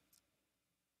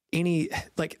any,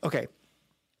 okay,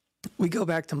 we go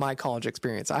back to my college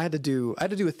experience. I had to do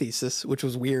a thesis, which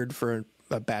was weird for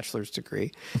a bachelor's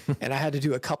degree. And I had to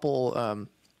do a couple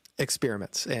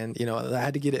experiments, and, I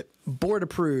had to get it board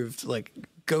approved,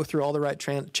 go through all the right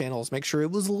channels, make sure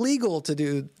it was legal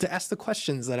to ask the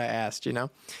questions that I asked,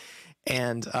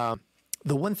 And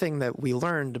the one thing that we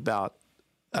learned about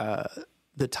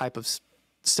the type of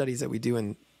studies that we do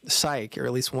in psych, or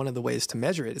at least one of the ways to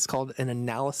measure it, is called an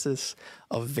analysis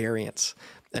of variance,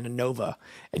 an ANOVA.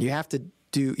 And you have to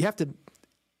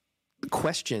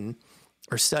question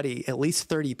or study at least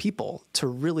 30 people to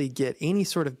really get any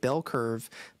sort of bell curve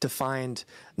to find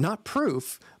not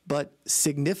proof, but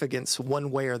significance one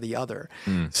way or the other.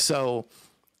 So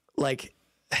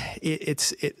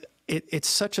it's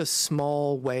such a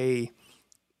small way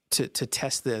to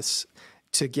test this,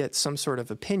 to get some sort of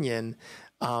opinion.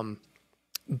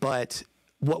 But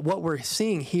what we're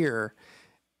seeing here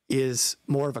is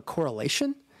more of a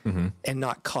correlation and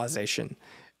not causation,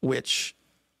 which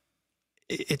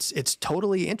it's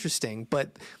totally interesting.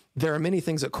 But there are many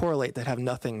things that correlate that have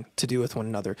nothing to do with one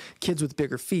another. Kids with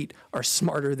bigger feet are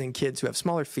smarter than kids who have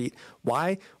smaller feet.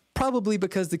 Why? Probably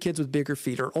because the kids with bigger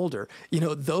feet are older.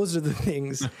 Those are the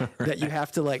things that you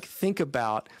have to think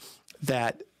about,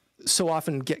 that so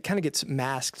often gets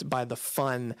masked by the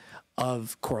fun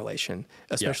of correlation,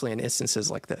 especially in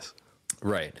instances like this.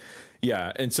 Right.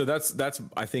 Yeah. And so that's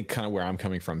I think kind of where I'm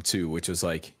coming from too, which is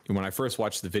when I first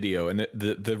watched the video, and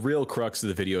the real crux of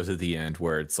the video is at the end,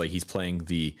 where it's he's playing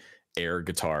the air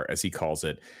guitar, as he calls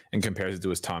it, and compares it to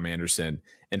his Tom Anderson.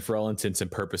 And for all intents and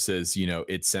purposes,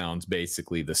 it sounds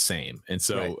basically the same. And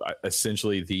so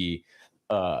essentially the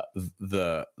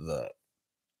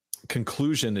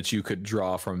conclusion that you could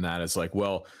draw from that is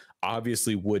well,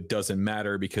 obviously wood doesn't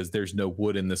matter because there's no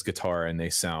wood in this guitar and they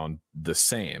sound the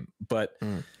same. But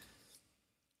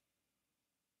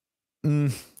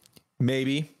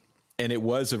maybe, and it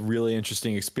was a really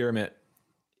interesting experiment.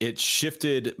 It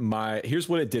shifted here's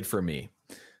what it did for me.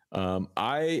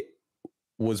 I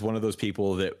was one of those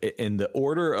people that, in the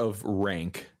order of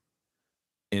rank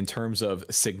in terms of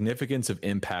significance of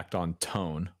impact on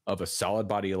tone of a solid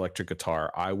body electric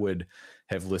guitar, I would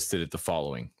have listed it the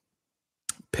following: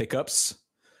 pickups,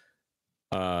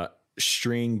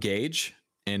 string gauge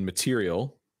and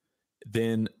material,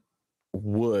 then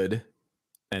wood,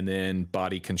 and then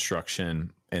body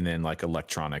construction, and then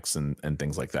electronics and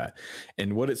things like that.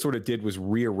 And what it sort of did was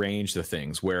rearrange the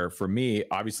things, where for me,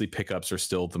 obviously pickups are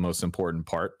still the most important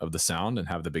part of the sound and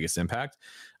have the biggest impact.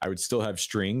 I would still have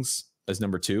strings as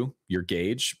number 2, your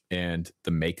gauge and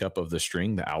the makeup of the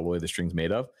string, the alloy the string's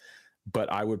made of.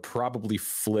 But I would probably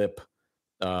flip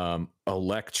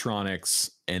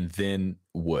electronics and then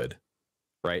wood,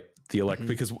 right?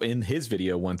 because in his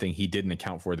video, one thing he didn't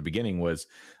account for at the beginning was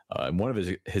in one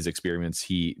of his experiments,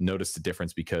 he noticed the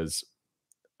difference because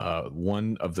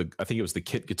one of the, I think it was the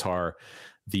kit guitar,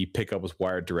 the pickup was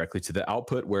wired directly to the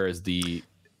output, whereas the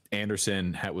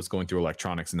Anderson was going through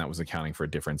electronics, and that was accounting for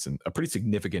a pretty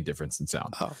significant difference in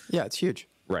sound. Oh, yeah, it's huge.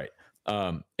 Right.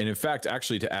 And in fact,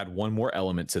 actually, to add one more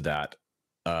element to that,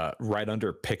 right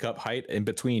under pickup height, in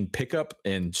between pickup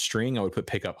and string, I would put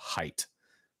pickup height.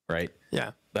 Right.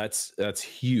 Yeah. That's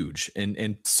huge.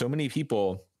 And so many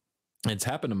people, it's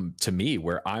happened to me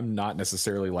where I'm not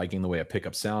necessarily liking the way a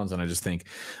pickup sounds. And I just think,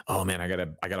 oh man, I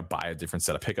gotta buy a different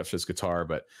set of pickups for this guitar.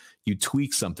 But you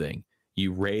tweak something,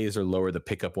 you raise or lower the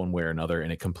pickup one way or another,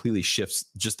 and it completely shifts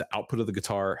just the output of the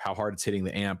guitar, how hard it's hitting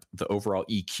the amp, the overall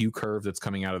EQ curve that's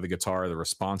coming out of the guitar, the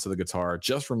response of the guitar,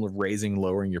 just from raising,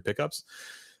 lowering your pickups.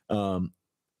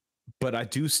 But I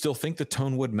do still think the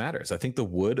tone wood matters. I think the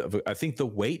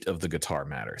weight of the guitar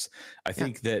matters. I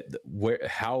think that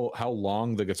how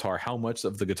long the guitar, how much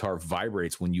of the guitar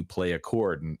vibrates when you play a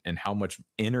chord, and how much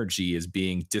energy is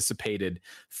being dissipated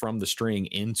from the string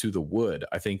into the wood.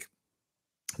 I think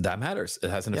that matters. It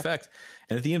has an effect.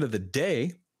 And at the end of the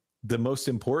day, the most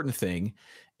important thing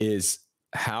is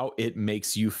how it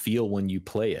makes you feel when you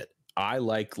play it. I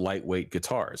like lightweight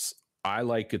guitars. I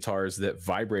like guitars that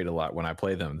vibrate a lot when I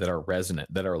play them, that are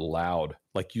resonant, that are loud,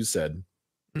 like you said.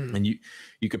 And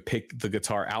you could pick the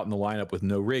guitar out in the lineup with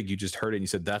no rig. You just heard it and you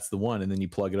said, that's the one. And then you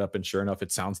plug it up, and sure enough,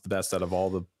 it sounds the best out of all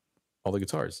the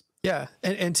guitars. Yeah.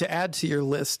 And to add to your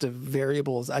list of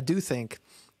variables, I do think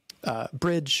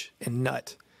bridge and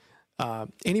nut,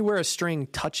 anywhere a string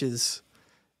touches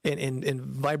and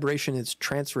vibration is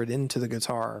transferred into the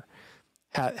guitar,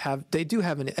 they do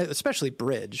have especially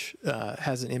bridge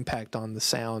has an impact on the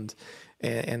sound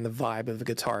and the vibe of the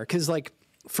guitar. Because like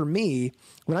for me,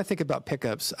 when I think about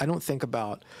pickups, I don't think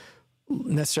about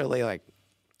necessarily like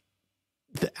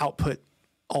the output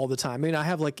all the time. I mean, I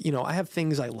have I have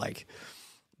things I like,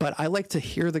 but I like to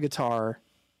hear the guitar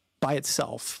by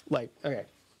itself. Like, okay.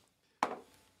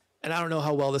 And I don't know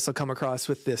how well this will come across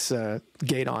with this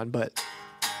gate on, but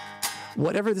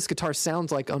whatever this guitar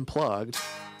sounds like unplugged,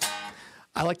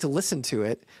 I like to listen to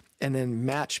it and then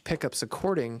match pickups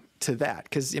according to that.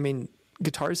 Because, I mean,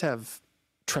 guitars have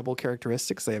treble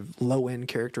characteristics. They have low end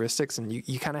characteristics, and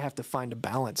you kind of have to find a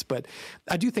balance. But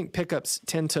I do think pickups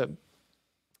tend to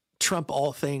trump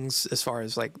all things as far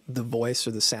as like the voice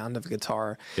or the sound of the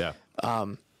guitar. Yeah.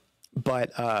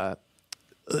 But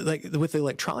like with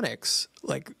electronics,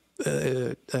 like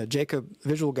Jacob,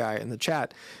 visual guy in the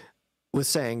chat, was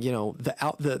saying,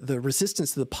 the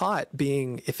resistance to the pot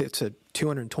being, if it's a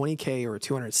 220K or a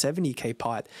 270K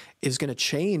pot, is going to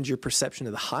change your perception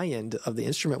of the high end of the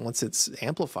instrument once it's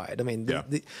amplified. I mean,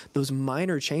 those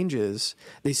minor changes,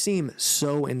 they seem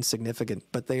so insignificant,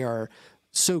 but they are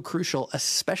so crucial,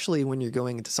 especially when you're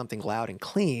going into something loud and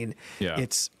clean. Yeah.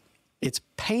 It's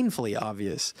painfully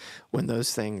obvious when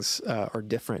those things are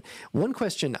different. One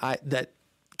question that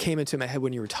came into my head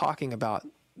when you were talking about,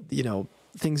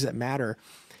 things that matter.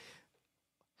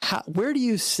 Where do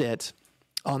you sit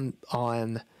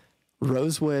on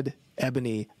rosewood,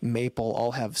 ebony, maple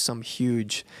all have some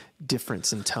huge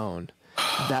difference in tone?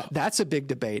 That's a big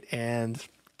debate, and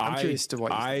I'm curious to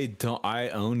what you think. I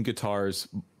own guitars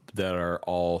that are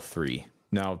all three.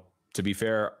 Now, to be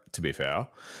fair,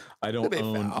 I don't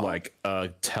own like a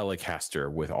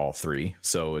Telecaster with all three,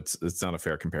 so it's not a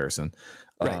fair comparison.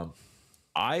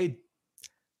 Right.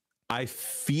 I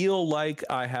feel like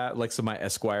I have so my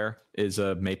Esquire is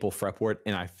a maple fretboard,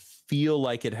 and I feel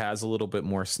like it has a little bit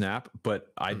more snap, but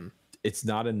it's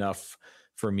not enough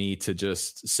for me to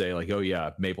just say like, oh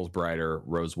yeah, maple's brighter,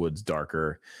 rosewood's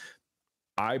darker.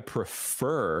 I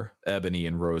prefer ebony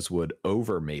and rosewood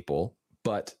over maple,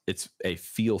 but it's a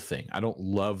feel thing. I don't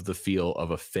love the feel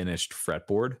of a finished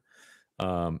fretboard.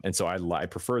 And so I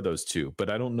prefer those two, but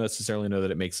I don't necessarily know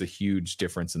that it makes a huge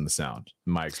difference in the sound,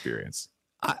 in my experience.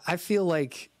 I feel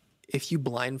like if you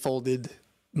blindfolded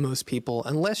most people,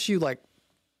 unless you like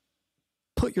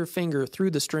put your finger through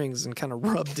the strings and kind of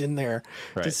rubbed in there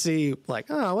to see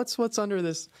like, oh, what's under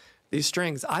these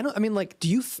strings? How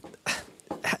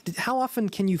often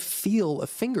can you feel a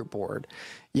fingerboard,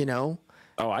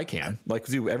 Oh, I can. Like,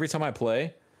 dude, every time I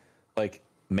play, like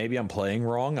maybe I'm playing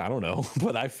wrong. I don't know,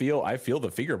 but I feel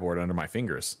the fingerboard under my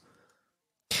fingers.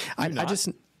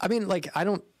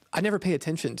 I never pay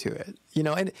attention to it,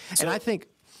 and I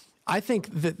think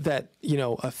that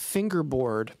a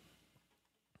fingerboard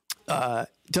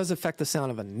does affect the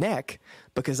sound of a neck,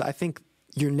 because I think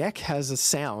your neck has a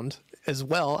sound as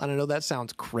well. And I know that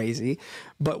sounds crazy,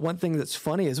 but one thing that's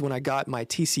funny is when I got my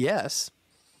TCS,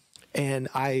 and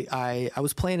I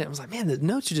was playing it. I was like, man, the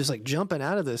notes are just like jumping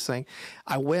out of this thing.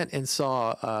 I went and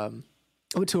saw.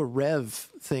 I went to a Rev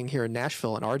thing here in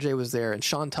Nashville, and RJ was there, and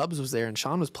Sean Tubbs was there, and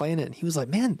Sean was playing it, and he was like,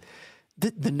 man,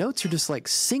 the notes are just like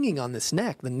singing on this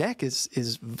neck. The neck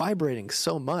is vibrating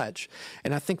so much,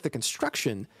 and I think the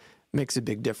construction makes a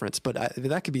big difference, but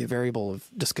that could be a variable of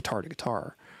just guitar to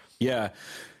guitar. Yeah.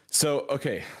 So,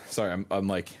 okay. Sorry. I'm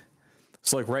like,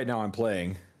 so like right now I'm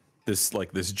playing this,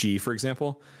 like this G, for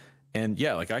example. And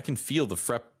yeah, like I can feel the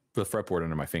fretboard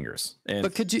under my fingers. And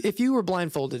but could you, if you were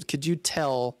blindfolded, could you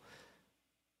tell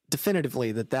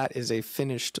definitively that is a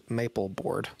finished maple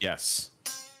board? Yes.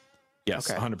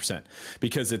 Yes. Okay. 100%.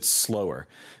 Because it's slower,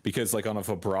 because like on a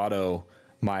vibrato,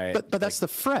 but that's the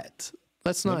fret.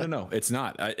 That's not. No, it's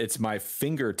not. It's my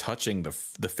finger touching the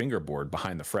fingerboard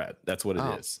behind the fret. That's what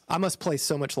it is. I must play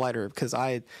so much lighter because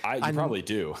I probably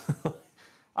do.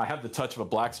 I have the touch of a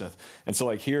blacksmith, and so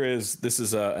like this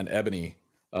is an ebony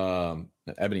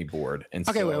board. And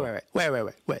okay, so,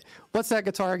 wait. What's that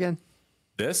guitar again?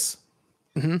 This,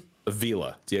 a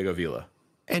Vila, Diego Vila.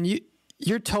 And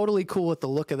you're totally cool with the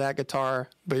look of that guitar,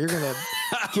 but you're gonna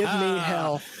give me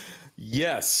hell.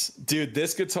 Yes, dude,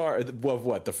 this guitar,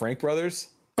 what, the Frank Brothers?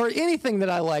 Or anything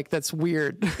that I like that's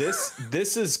weird.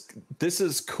 This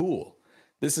is cool.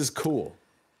 This is cool.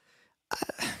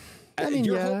 I mean,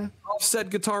 your yeah. whole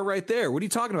offset guitar right there. What are you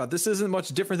talking about? This isn't much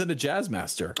different than a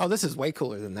Jazzmaster. Oh, this is way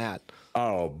cooler than that.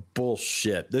 Oh,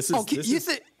 bullshit. This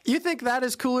is you think that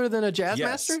is cooler than a Jazzmaster?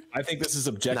 Yes, I think this is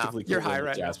objectively cooler high than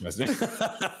right a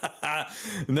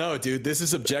Jazzmaster. No, dude, this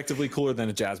is objectively cooler than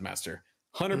a Jazzmaster.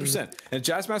 100%. And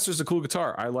Jazzmaster is a cool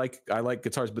guitar. I like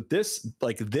guitars, but this and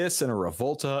a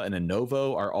Revolta and a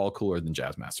Novo are all cooler than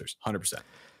Jazzmasters. 100%.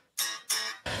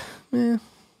 Yeah.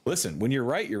 Listen, when you're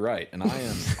right, you're right, and I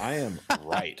am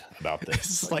right about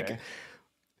this. It's like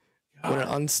when an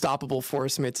unstoppable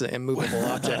force meets an immovable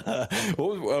object.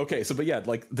 Well, okay, so but yeah,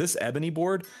 like this ebony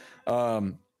board,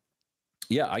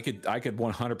 yeah, I could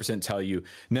 100% tell you.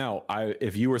 Now,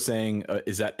 if you were saying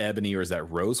is that ebony or is that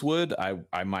rosewood, I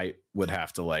would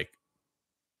have to like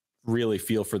really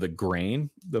feel for the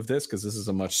grain of this, because this is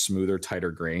a much smoother,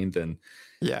 tighter grain than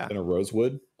a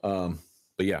rosewood. But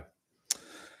yeah.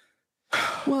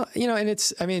 Well,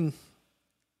 and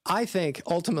I think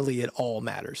ultimately it all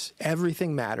matters.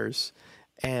 Everything matters,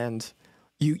 and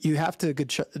you have to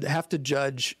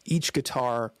judge each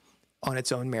guitar on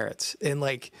its own merits. And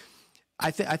like,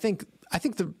 I think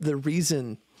the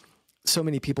reason so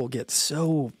many people get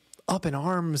so up in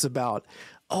arms about,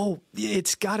 oh,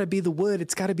 it's got to be the wood,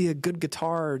 it's got to be a good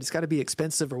guitar, it's got to be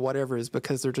expensive or whatever, is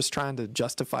because they're just trying to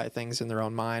justify things in their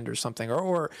own mind or something,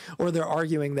 or they're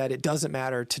arguing that it doesn't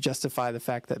matter to justify the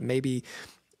fact that maybe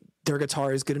their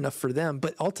guitar is good enough for them.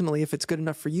 But ultimately, if it's good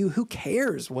enough for you, who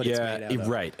cares what it's made out of?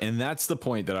 Right. And that's the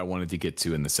point that I wanted to get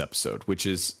to in this episode, which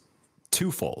is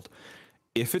twofold.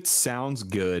 If it sounds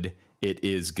good, it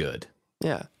is good.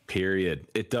 Yeah. Period.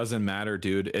 It doesn't matter,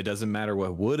 dude. It doesn't matter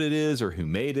what wood it is or who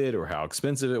made it or how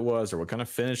expensive it was or what kind of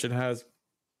finish it has.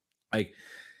 Like,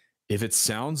 if it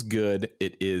sounds good,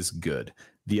 it is good.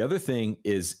 The other thing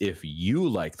is, if you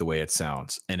like the way it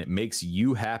sounds and it makes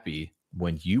you happy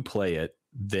when you play it,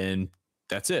 then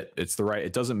that's it. It's the right.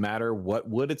 It doesn't matter what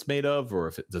wood it's made of, or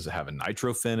if it does it have a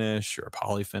nitro finish or a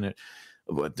poly finish,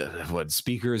 what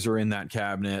speakers are in that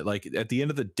cabinet. Like, at the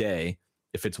end of the day,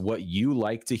 if it's what you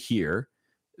like to hear,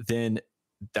 then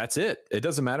that's it. It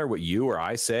doesn't matter what you or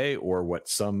I say or what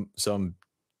some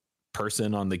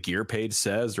person on the gear page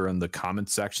says or in the comment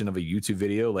section of a YouTube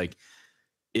video. Like,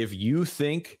 if you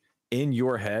think in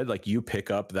your head, like, you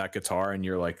pick up that guitar and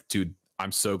you're like, dude,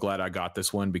 I'm so glad I got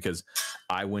this one because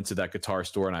I went to that guitar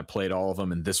store and I played all of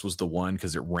them, and this was the one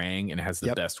because it rang and it has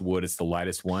the best wood, it's the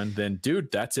lightest one, then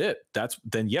dude, that's it.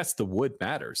 Then yes, the wood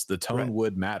matters. The tone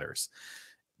wood matters.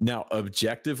 Now,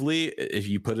 objectively, if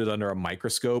you put it under a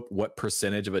microscope, what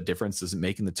percentage of a difference does it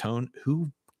make in the tone?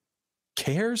 Who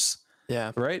cares?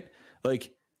 Yeah. Right?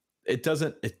 Like, it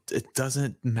doesn't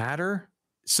matter.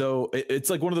 So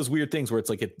it's like one of those weird things where it's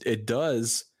like it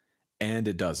does and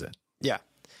it doesn't. Yeah.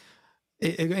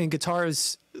 In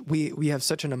guitars, we have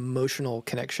such an emotional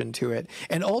connection to it.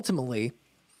 And ultimately,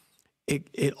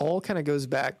 it all kind of goes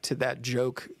back to that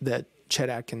joke that Chet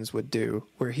Atkins would do,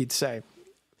 where he'd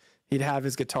have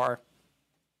his guitar,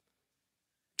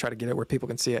 try to get it where people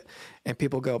can see it, and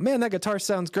people go, man, that guitar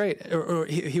sounds great. Or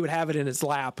he would have it in his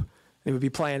lap, and he would be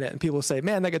playing it, and people would say,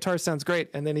 man, that guitar sounds great.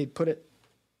 And then he'd put it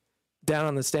down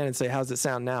on the stand and say, how's it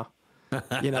sound now?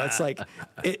 It's like,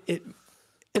 it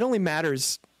only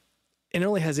matters, it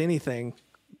only has anything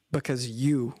because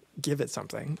you give it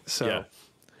something. So, yeah.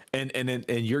 And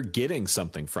you're getting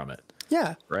something from it.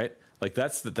 Yeah. Right. Like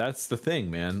that's the thing,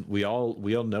 man. We all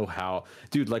know how,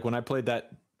 dude. Like when I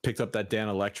picked up that Dan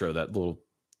Electro, that little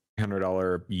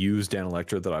 $100 used Dan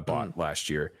Electro that I bought last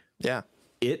year. Yeah,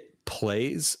 it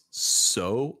plays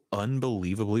so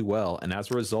unbelievably well, and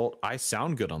as a result, I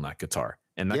sound good on that guitar,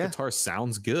 and that guitar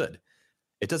sounds good.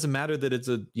 It doesn't matter that it's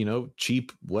a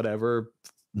cheap whatever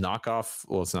knockoff.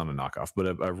 Well, it's not a knockoff,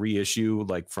 but a reissue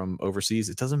like from overseas.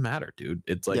 It doesn't matter, dude.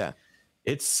 It's like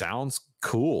it sounds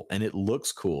cool and it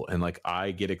looks cool, and like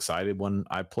I get excited when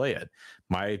I play it.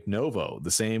 My Novo the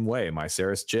same way. My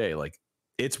Ceres J, like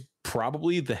it's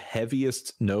probably the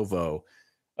heaviest Novo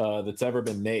that's ever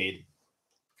been made.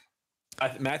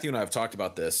 Matthew and I have talked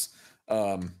about this.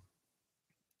 Oh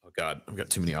God, I've got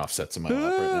too many offsets in my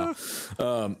lap right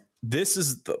now. This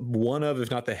is one of,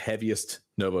 if not the heaviest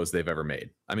Novos they've ever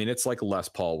made. I mean, it's like Les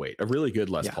Paul weight, a really good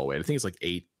Les Paul weight. I think it's like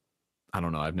 8. I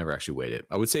don't know. I've never actually weighed it.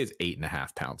 I would say it's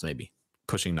 8.5 pounds, maybe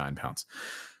pushing 9 pounds.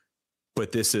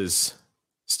 But this is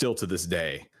still to this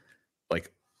day,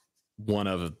 like one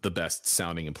of the best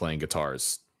sounding and playing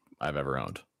guitars I've ever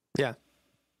owned. Yeah.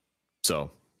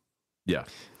 So, yeah.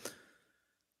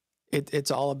 It's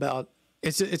all about,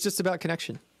 it's just about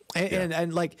connection.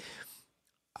 And like,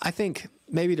 I think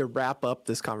maybe to wrap up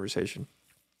this conversation,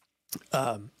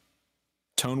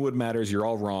 Tonewood matters. You're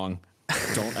all wrong.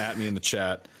 Don't at me in the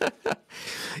chat.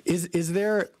 Is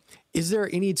there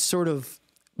any sort of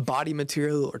body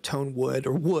material or tone wood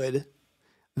or wood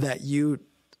that you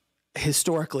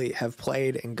historically have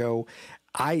played and go,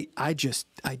 I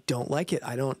don't like it.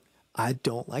 I don't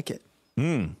like it.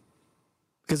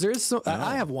 Because there is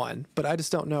I have one, but I just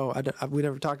don't know. We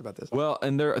never talked about this. Well,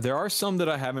 and there are some that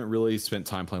I haven't really spent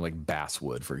time playing, like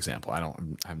basswood, for example.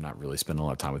 I'm not really spending a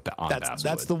lot of time with basswood.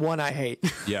 That's the one I hate.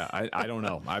 Yeah, I don't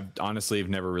know. I've honestly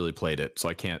never really played it, so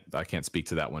I can't speak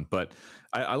to that one. But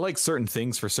I like certain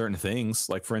things for certain things.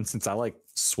 Like for instance, I like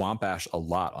swamp ash a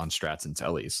lot on Strats and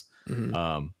Tellys.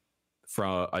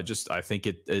 I think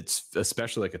it's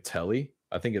especially like a Telly.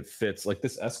 I think it fits like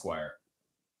this Esquire.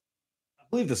 I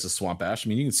believe this is swamp ash. I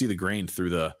mean, you can see the grain through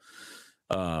the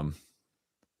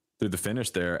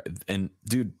finish there. And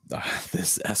dude,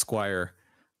 this Esquire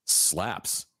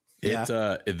slaps.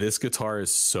 Yeah. This guitar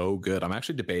is so good. I'm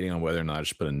actually debating on whether or not I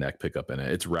should put a neck pickup in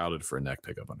it. It's routed for a neck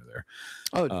pickup under there.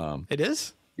 Oh, it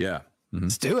is? Yeah.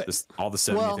 Let's do it. All the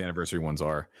 70th anniversary ones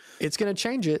are. It's going to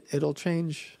change it. It'll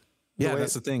change. Yeah,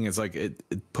 that's the thing. It's like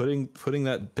putting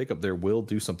that pickup there will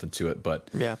do something to it. But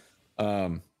yeah.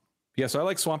 Yeah, so I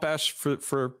like swamp ash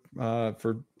for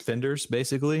fenders,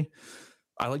 basically.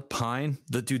 I like pine.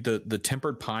 The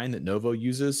tempered pine that Novo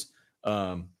uses,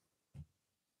 I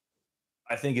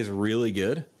think is really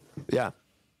good. Yeah.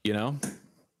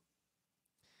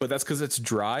 But that's because it's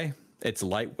dry, it's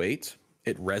lightweight,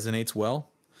 it resonates well.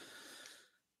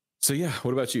 So yeah,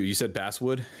 what about you? You said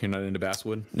basswood. You're not into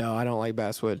basswood? No, I don't like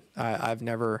basswood. I've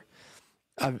never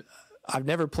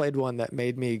played one that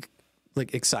made me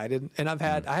like excited. And I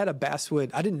had a basswood.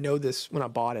 I didn't know this when I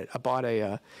bought it. I bought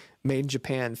a made in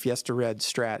Japan Fiesta Red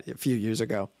Strat a few years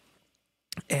ago,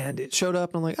 and it showed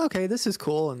up and I'm like, okay, this is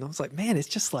cool. And I was like, man, it's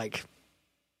just like,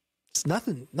 it's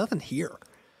nothing here.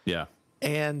 Yeah.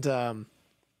 And,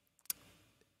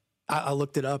 I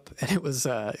looked it up and it was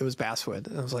basswood.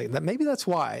 And I was like, maybe that's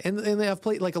why. And I've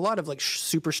played like a lot of like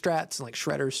super strats and like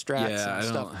shredder strats and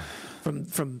stuff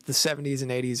from the 70s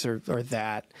and 80s or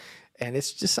that. And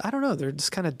it's just, I don't know. They're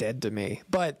just kind of dead to me.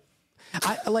 But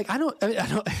I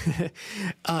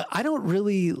don't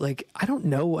really like, I don't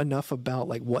know enough about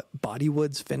like what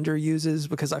Bodywood's Fender uses,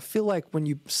 because I feel like when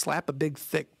you slap a big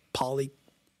thick poly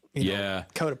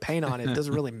coat of paint on it, it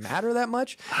doesn't really matter that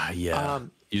much.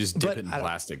 You just dip it in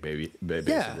plastic,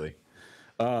 basically.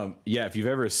 Yeah. If you've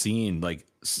ever seen like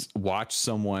watch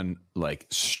someone like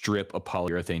strip a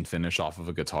polyurethane finish off of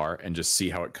a guitar and just see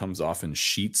how it comes off in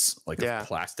sheets like of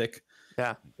plastic.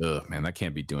 Yeah. Ugh, man, that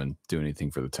can't be doing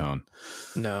anything for the tone.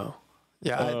 No.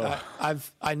 Yeah.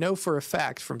 I know for a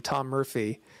fact from Tom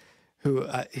Murphy, who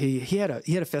he had a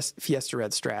Fiesta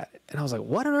Red Strat, and I was like,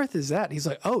 what on earth is that? And he's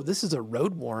like, oh, this is a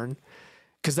road worn,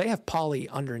 because they have poly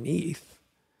underneath.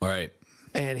 All right.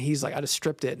 And he's like, I just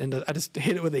stripped it and I just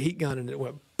hit it with a heat gun and it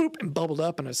went boop and bubbled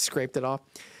up and I scraped it off.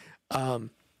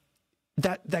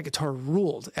 That guitar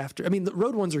ruled after. I mean, the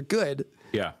road ones are good.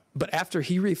 Yeah. But after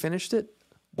he refinished it,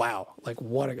 wow, like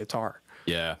what a guitar.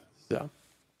 Yeah. So.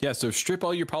 Yeah. So strip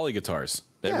all your poly guitars,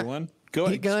 everyone. Go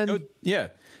ahead. Heat gun. Yeah.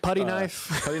 Putty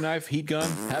knife. Putty knife, heat gun.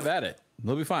 Have at it.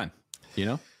 They'll be fine.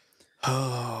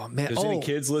 Oh man! If there's any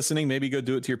kids listening, maybe go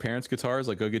do it to your parents' guitars.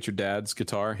 Like, go get your dad's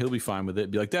guitar. He'll be fine with it.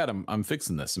 Be like, Dad, I'm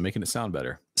fixing this and making it sound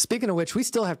better. Speaking of which, we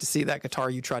still have to see that guitar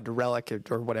you tried to relic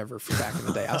or whatever from back in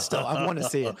the day. I want to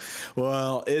see it.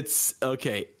 Well, it's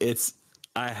okay.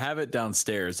 I have it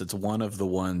downstairs. It's one of the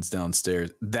ones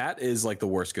downstairs. That is like the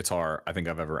worst guitar I think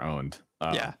I've ever owned.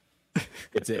 Yeah.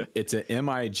 it's a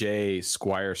MIJ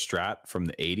Squire Strat from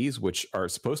the 80s, which are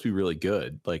supposed to be really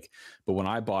good. Like, but when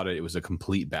I bought it, it was a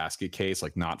complete basket case,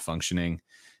 like not functioning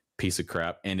piece of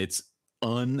crap. And it's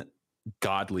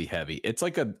ungodly heavy. It's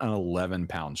like an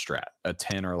 11-pound Strat, a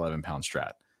 10 or 11-pound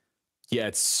Strat. Yeah,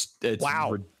 it's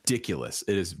wow. Ridiculous.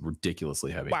 It is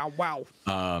ridiculously heavy. Wow.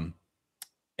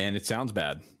 And it sounds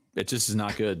bad. It just is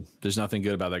not good. There's nothing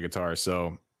good about that guitar.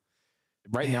 So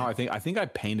right now, I think I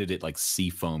painted it like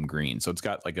seafoam green. So it's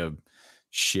got like a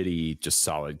shitty, just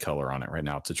solid color on it right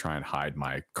now to try and hide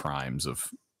my crimes of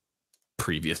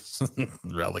previous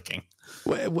relicking.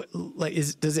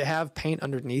 Does it have paint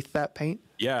underneath that paint?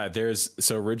 Yeah,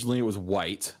 so originally it was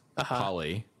white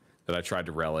poly that I tried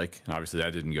to relic. And obviously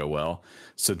that didn't go well.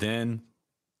 So then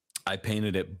I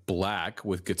painted it black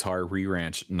with Guitar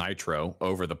Re-Ranch Nitro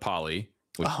over the poly,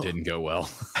 which didn't go well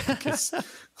because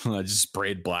I just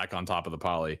sprayed black on top of the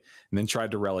poly and then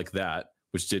tried to relic that,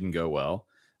 which didn't go well.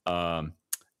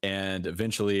 And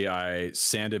eventually I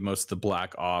sanded most of the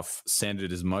black off,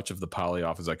 sanded as much of the poly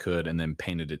off as I could, and then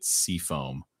painted it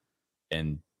seafoam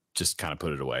and just kind of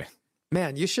put it away.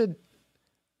 Man, you should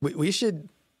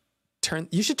turn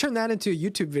that into a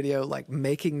YouTube video, like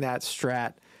making that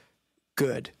Strat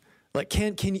good. Like,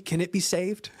 can it be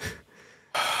saved?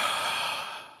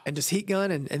 And just heat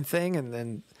gun and thing, and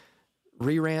then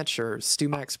Re-Ranch or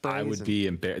StewMax sprays. I would be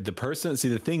embarrassed.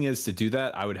 The thing is, to do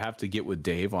that, I would have to get with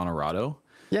Dave Honorado.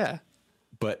 Yeah.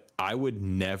 But I would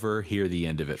never hear the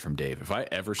end of it from Dave. If I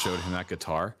ever showed him that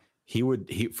guitar, he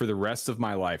for the rest of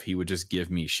my life, he would just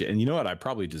give me shit. And you know what? I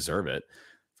probably deserve it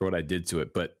for what I did to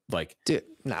it. But like, dude,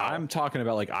 no. I'm talking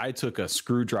about, like, I took a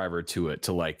screwdriver to it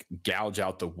to like gouge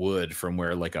out the wood from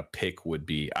where like a pick would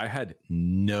be. I had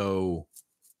no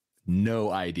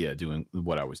idea doing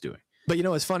what I was doing. But you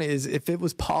know what's funny is if it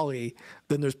was poly,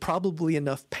 then there's probably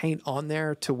enough paint on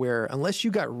there to where, unless you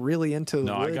got really into the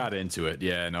wood, I got into it.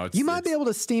 Yeah, no, you might be able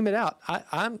to steam it out.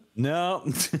 I'm no.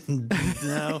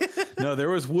 There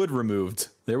was wood removed.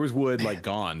 There was wood like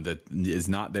gone that is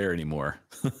not there anymore.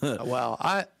 Well,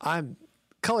 I'm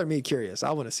color me curious.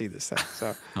 I want to see this thing.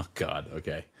 So oh God,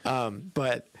 okay.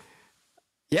 But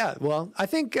yeah, well, I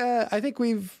think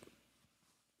we've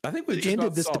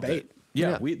ended this debate. It.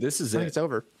 Yeah, this is it. It's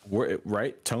over.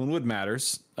 Right? Tonewood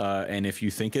matters. And if you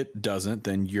think it doesn't,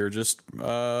 then you're just, you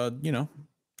don't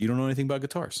know anything about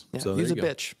guitars. Yeah, so he's a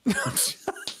bitch.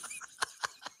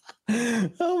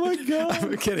 Oh my God.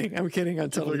 I'm kidding. I'm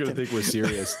totally going to think we're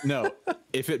serious. No,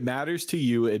 if it matters to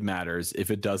you, it matters.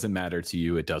 If it doesn't matter to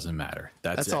you, it doesn't matter.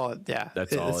 That's all. Yeah.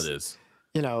 That's all it is.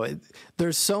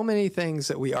 There's so many things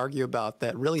that we argue about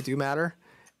that really do matter.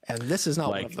 And this is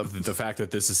not like one of them. The fact that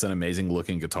this is an amazing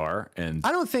looking guitar, and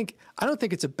I don't think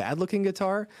it's a bad looking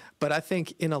guitar, but I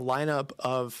think in a lineup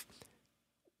of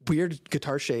weird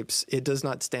guitar shapes, it does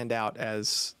not stand out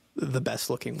as the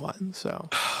best looking one. So,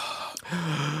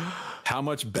 how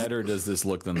much better does this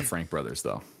look than the Frank Brothers,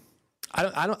 though?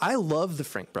 I love the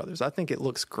Frank Brothers. I think it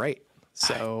looks great.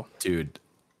 So, dude,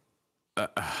 it's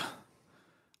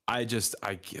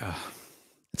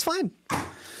fine.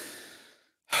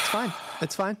 It's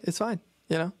fine.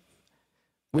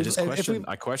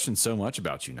 I question so much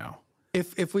about you now.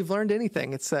 If we've learned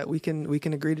anything, it's that we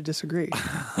can agree to disagree.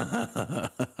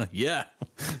 Yeah,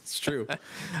 it's true.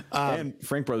 And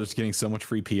Frank Brothers getting so much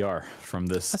free PR from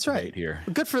this debate here.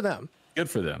 Good for them. Good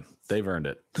for them. They've earned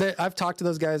it. I've talked to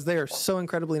those guys. They are so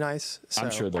incredibly nice. So.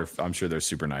 I'm sure they're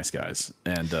super nice guys,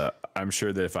 and I'm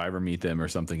sure that if I ever meet them or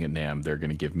something at NAMM, they're going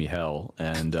to give me hell,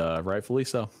 and rightfully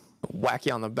so. Whack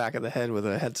you on the back of the head with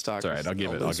a headstock. It's all right. I'll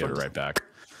give it right back.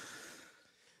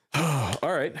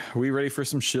 All right. Are we ready for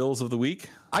some shills of the week?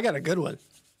 I got a good one.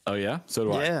 Oh, yeah? So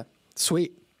do I. Yeah.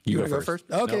 Sweet. You want to go first?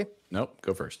 Okay. Nope.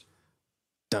 Go first.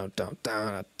 Dun.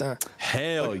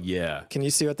 Hell yeah. Can you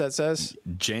see what that says?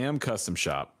 Jam Custom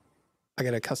Shop. I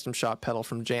got a custom shop pedal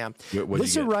from Jam.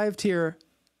 This arrived here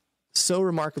so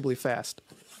remarkably fast.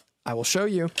 I will show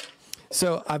you.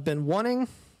 So I've been wanting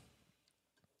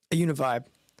a Univibe.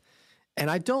 And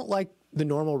I don't like the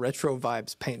normal Retro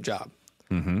Vibes paint job.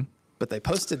 Mm-hmm. But they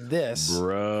posted this.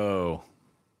 Bro.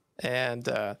 And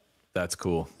that's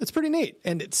cool. It's pretty neat.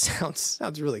 And it sounds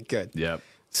really good. Yep.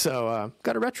 So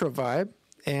got a Retro Vibe.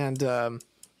 And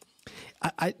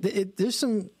there's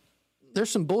some there's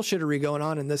some bullshittery going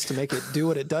on in this to make it do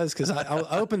what it does. Cause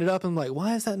I opened it up and I'm like,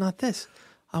 why is that not this?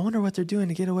 I wonder what they're doing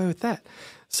to get away with that.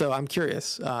 So I'm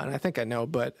curious. And I think I know,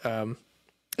 but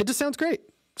it just sounds great.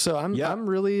 So I'm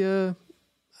really,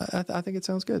 I think it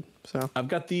sounds good. So I've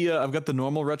got the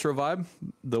normal retro vibe,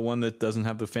 the one that doesn't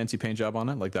have the fancy paint job on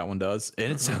it, like that one does,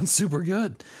 and it sounds super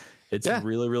good. It's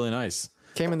really, really nice.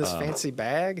 Came in this fancy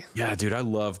bag. Yeah, dude, I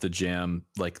love the Jam,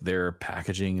 like their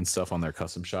packaging and stuff on their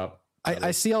custom shop.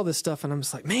 I see all this stuff and I'm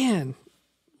just like, man,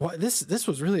 what this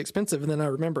was really expensive. And then I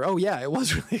remember, oh yeah, it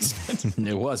was really expensive.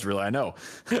 It was really. I know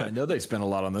they spent a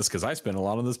lot on this because I spent a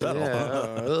lot on this pedal.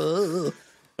 Yeah.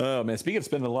 Oh man, speaking of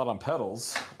spending a lot on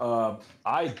pedals,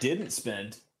 I didn't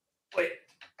spend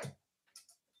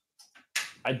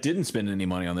any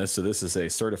money on this, so this is a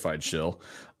certified shill.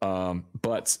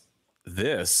 But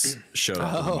this showed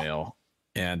up in the mail.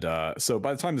 And so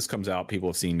by the time this comes out, people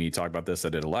have seen me talk about this. I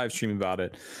did a live stream about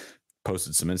it,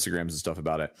 posted some Instagrams and stuff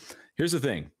about it. Here's the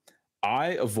thing.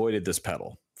 I avoided this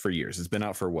pedal for years. It's been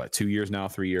out for what, 2 years now,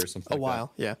 3 years, something like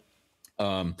while, that.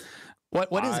 Yeah.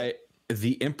 What is it?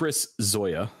 The Empress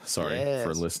Zoya,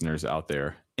 for listeners out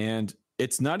there. And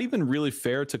it's not even really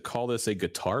fair to call this a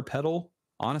guitar pedal,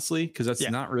 honestly, because that's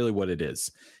not really what it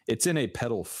is. It's in a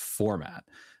pedal format,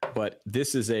 but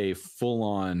this is a full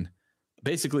on,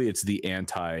 basically it's the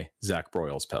anti Zach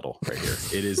Broyles pedal right here.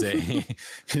 It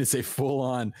is a full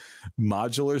on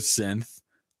modular synth.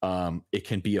 It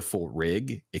can be a full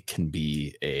rig. It can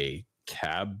be a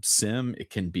cab sim. It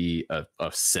can be a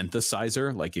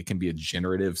synthesizer, like it can be a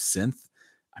generative synth.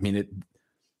 I mean, it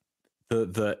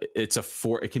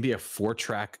can be a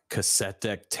 4-track cassette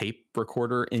deck tape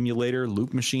recorder emulator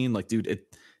loop machine. Like, dude,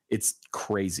 it's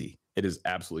crazy. It is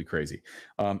absolutely crazy.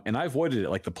 And I avoided it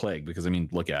like the plague because I mean,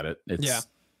 look at it. It's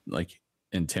like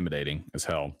intimidating as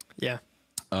hell. Yeah.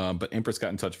 But Empress got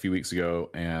in touch a few weeks ago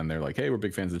and they're like, hey, we're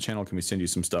big fans of the channel. Can we send you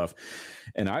some stuff?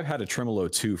 And I've had a Tremolo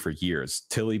 2 for years.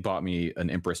 Tilly bought me an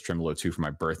Empress Tremolo 2 for my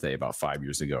birthday about 5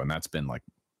 years ago. And that's been like,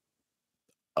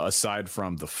 aside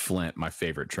from the Flint, my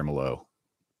favorite Tremolo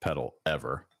pedal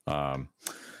ever. And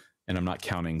I'm not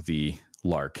counting the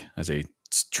Lark as a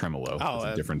tremolo. It's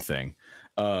a different thing.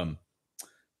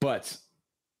 But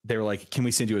they were like, can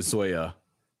we send you a Zoya?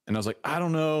 And I was like, I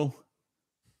don't know.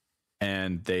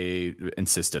 And they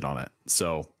insisted on it.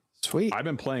 So sweet. I've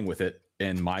been playing with it,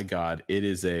 and my God, it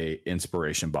is a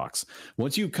inspiration box.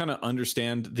 Once you kind of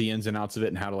understand the ins and outs of it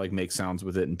and how to like make sounds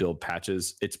with it and build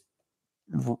patches, it's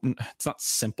not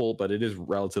simple, but it is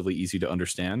relatively easy to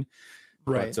understand.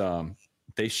 Right. But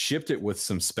they shipped it with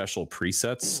some special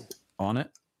presets on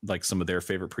it, like some of their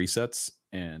favorite presets.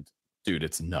 And dude,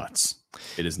 it's nuts.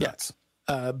 It is nuts.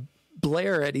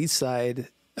 Blair at Eastside,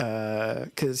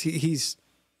 because he's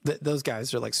those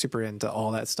guys are like super into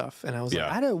all that stuff, and I was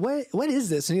like, what is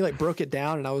this? And he like broke it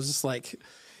down, and I was just like,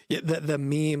 the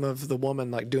meme of the woman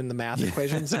like doing the math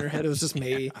equations in her head. It was just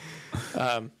me.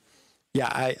 That's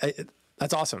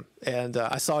awesome. And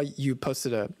I saw you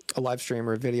posted a live stream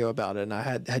or a video about it, and I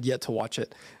had yet to watch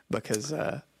it because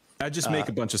I just make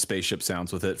a bunch of spaceship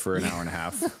sounds with it for an hour and a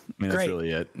half. I mean, that's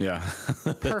really it. Yeah.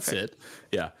 That's it.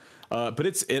 Yeah. But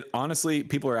it honestly,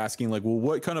 people are asking like, well,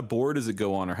 what kind of board does it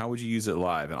go on, or how would you use it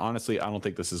live? And honestly, I don't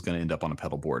think this is going to end up on a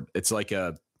pedal board. It's like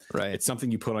it's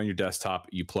something you put on your desktop,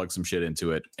 you plug some shit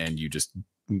into it, and you just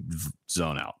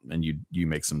zone out, and you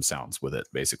make some sounds with it,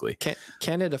 basically.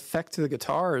 Can it affect the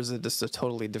guitar, or is it just a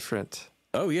totally different?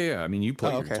 Oh yeah. I mean, you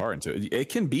plug your guitar into it. It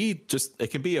can be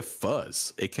a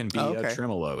fuzz. It can be a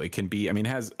tremolo. It can be, I mean, it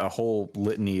has a whole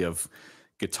litany of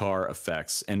guitar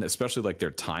effects, and especially like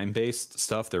their time-based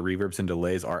stuff, their reverbs and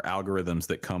delays are algorithms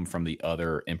that come from the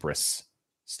other Empress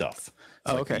stuff.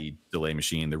 The delay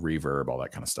machine, the reverb, all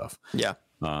that kind of stuff. Yeah.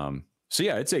 So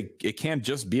yeah, it can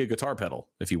just be a guitar pedal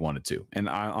if you wanted to. And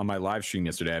on my live stream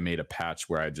yesterday, I made a patch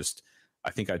where I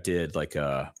think I did like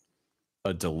a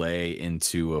delay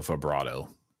into a vibrato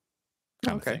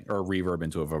kind of thing, or a reverb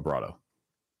into a vibrato.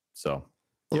 So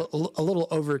a little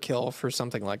overkill for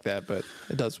something like that, but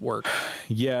it does work.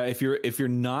 Yeah, if you're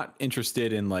not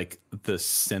interested in like the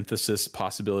synthesis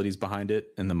possibilities behind it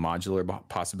and the modular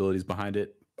possibilities behind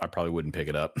it, I probably wouldn't pick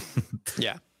it up.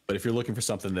 Yeah. But if you're looking for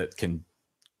something that can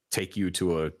take you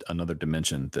to another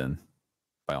dimension, then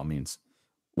by all means.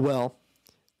 Well,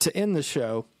 to end the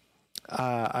show,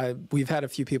 we've had a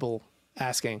few people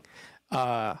asking,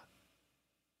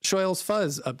 Shoyle's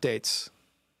Fuzz updates.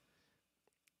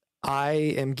 I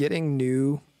am getting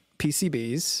new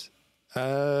PCBs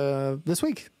this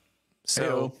week,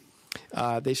 so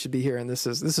they should be here. And this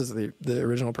is the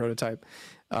original prototype.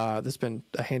 This has been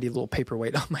a handy little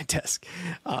paperweight on my desk.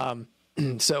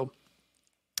 So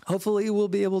hopefully we'll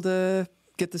be able to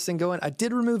get this thing going. I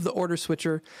did remove the order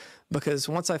switcher because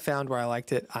once I found where I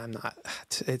liked it,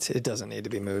 it doesn't need to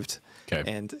be moved. Okay.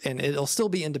 And it'll still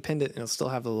be independent and it'll still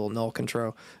have the little null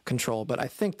control. But I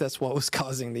think that's what was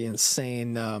causing the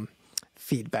insane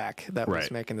feedback that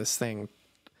was making this thing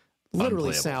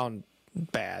literally sound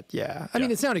bad. Yeah. I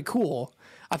mean, it sounded cool.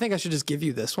 I think I should just give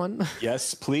you this one.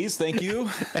 Yes, please. Thank you.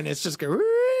 And it's just go.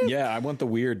 Yeah, I want the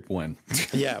weird one.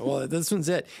 Yeah, well, this one's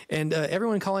it. And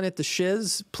everyone calling it the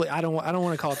shiz. I don't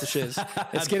want to call it the shiz.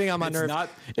 It's getting on my nerves.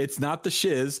 It's not the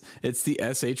shiz. It's the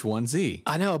SH1Z.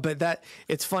 I know, but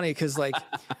it's funny because like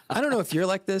I don't know if you're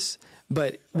like this,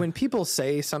 but when people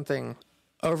say something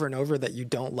over and over that you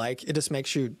don't like, it just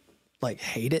makes you like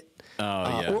hate it.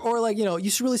 Or like, you know, you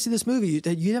should really see this movie.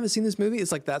 You haven't seen this movie?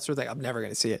 It's like that sort of thing. I'm never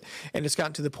going to see it. And it's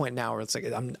gotten to the point now where it's like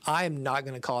I am not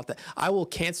going to call it that. I will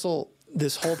cancel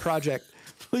this whole project.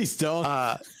 Please don't.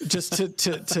 Just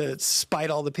to spite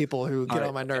all the people who get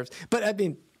on my nerves. But I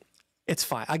mean, it's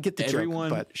fine. I get the Everyone,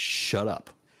 joke. But shut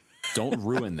up. Don't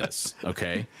ruin this.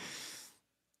 Okay.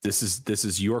 This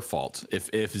is your fault.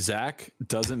 If Zach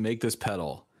doesn't make this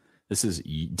pedal, this is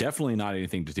definitely not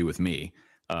anything to do with me.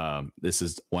 This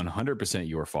is 100%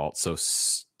 your fault. So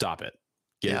stop it.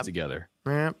 Get it together.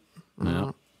 Yep.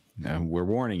 No, we're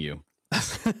warning you.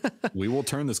 We will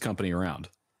turn this company around.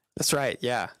 That's right.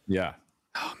 Yeah. Yeah.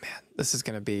 Oh man, this is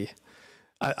gonna be.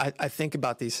 I think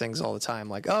about these things all the time.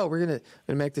 Like, oh, we're gonna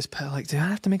make this. Like, do I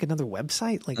have to make another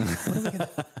website? Like, what are we gonna?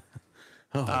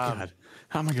 Oh my god,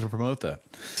 how am I gonna promote that?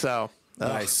 So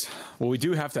nice. Well, we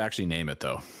do have to actually name it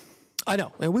though. I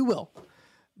know, and we will.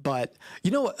 But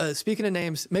you know, speaking of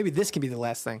names, maybe this can be the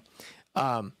last thing.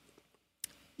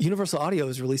 Universal Audio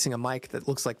is releasing a mic that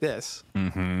looks like this.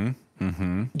 Mm-hmm.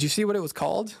 Mm-hmm. Did you see what it was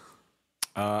called?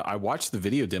 I watched the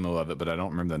video demo of it, but I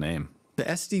don't remember the name. The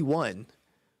SD1,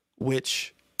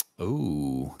 which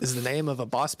is the name of a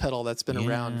Boss pedal that's been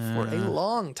around for a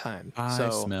long time. I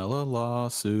smell a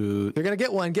lawsuit. You're gonna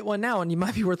get one now, and you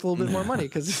might be worth a little bit more money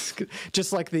because it's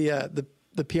just like the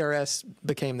PRS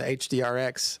became the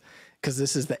HDRX. Because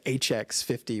this is the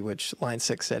HX50, which Line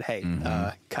 6 said, hey,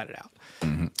 cut it out.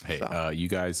 Mm-hmm. Hey, you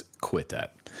guys quit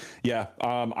that. Yeah,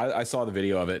 I saw the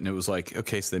video of it, and it was like,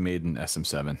 okay, so they made an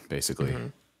SM7, basically. Mm-hmm.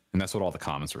 And that's what all the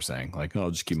comments were saying. Like, oh, I'll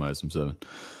just keep my SM7.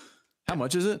 How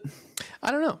much is it?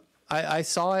 I don't know. I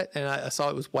saw it, and I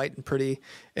saw it was white and pretty,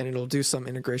 and it'll do some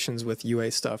integrations with UA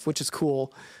stuff, which is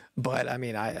cool. But, I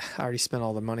mean, I already spent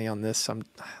all the money on this. I don't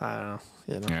know.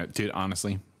 You know? Yeah, dude,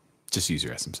 honestly, just use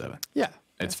your SM7. Yeah.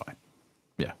 It's fine.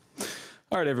 Yeah.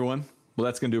 All right, everyone. Well,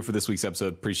 that's going to do it for this week's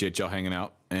episode. Appreciate y'all hanging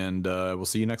out. And we'll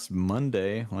see you next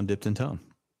Monday on Dipped in Tone.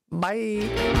 Bye.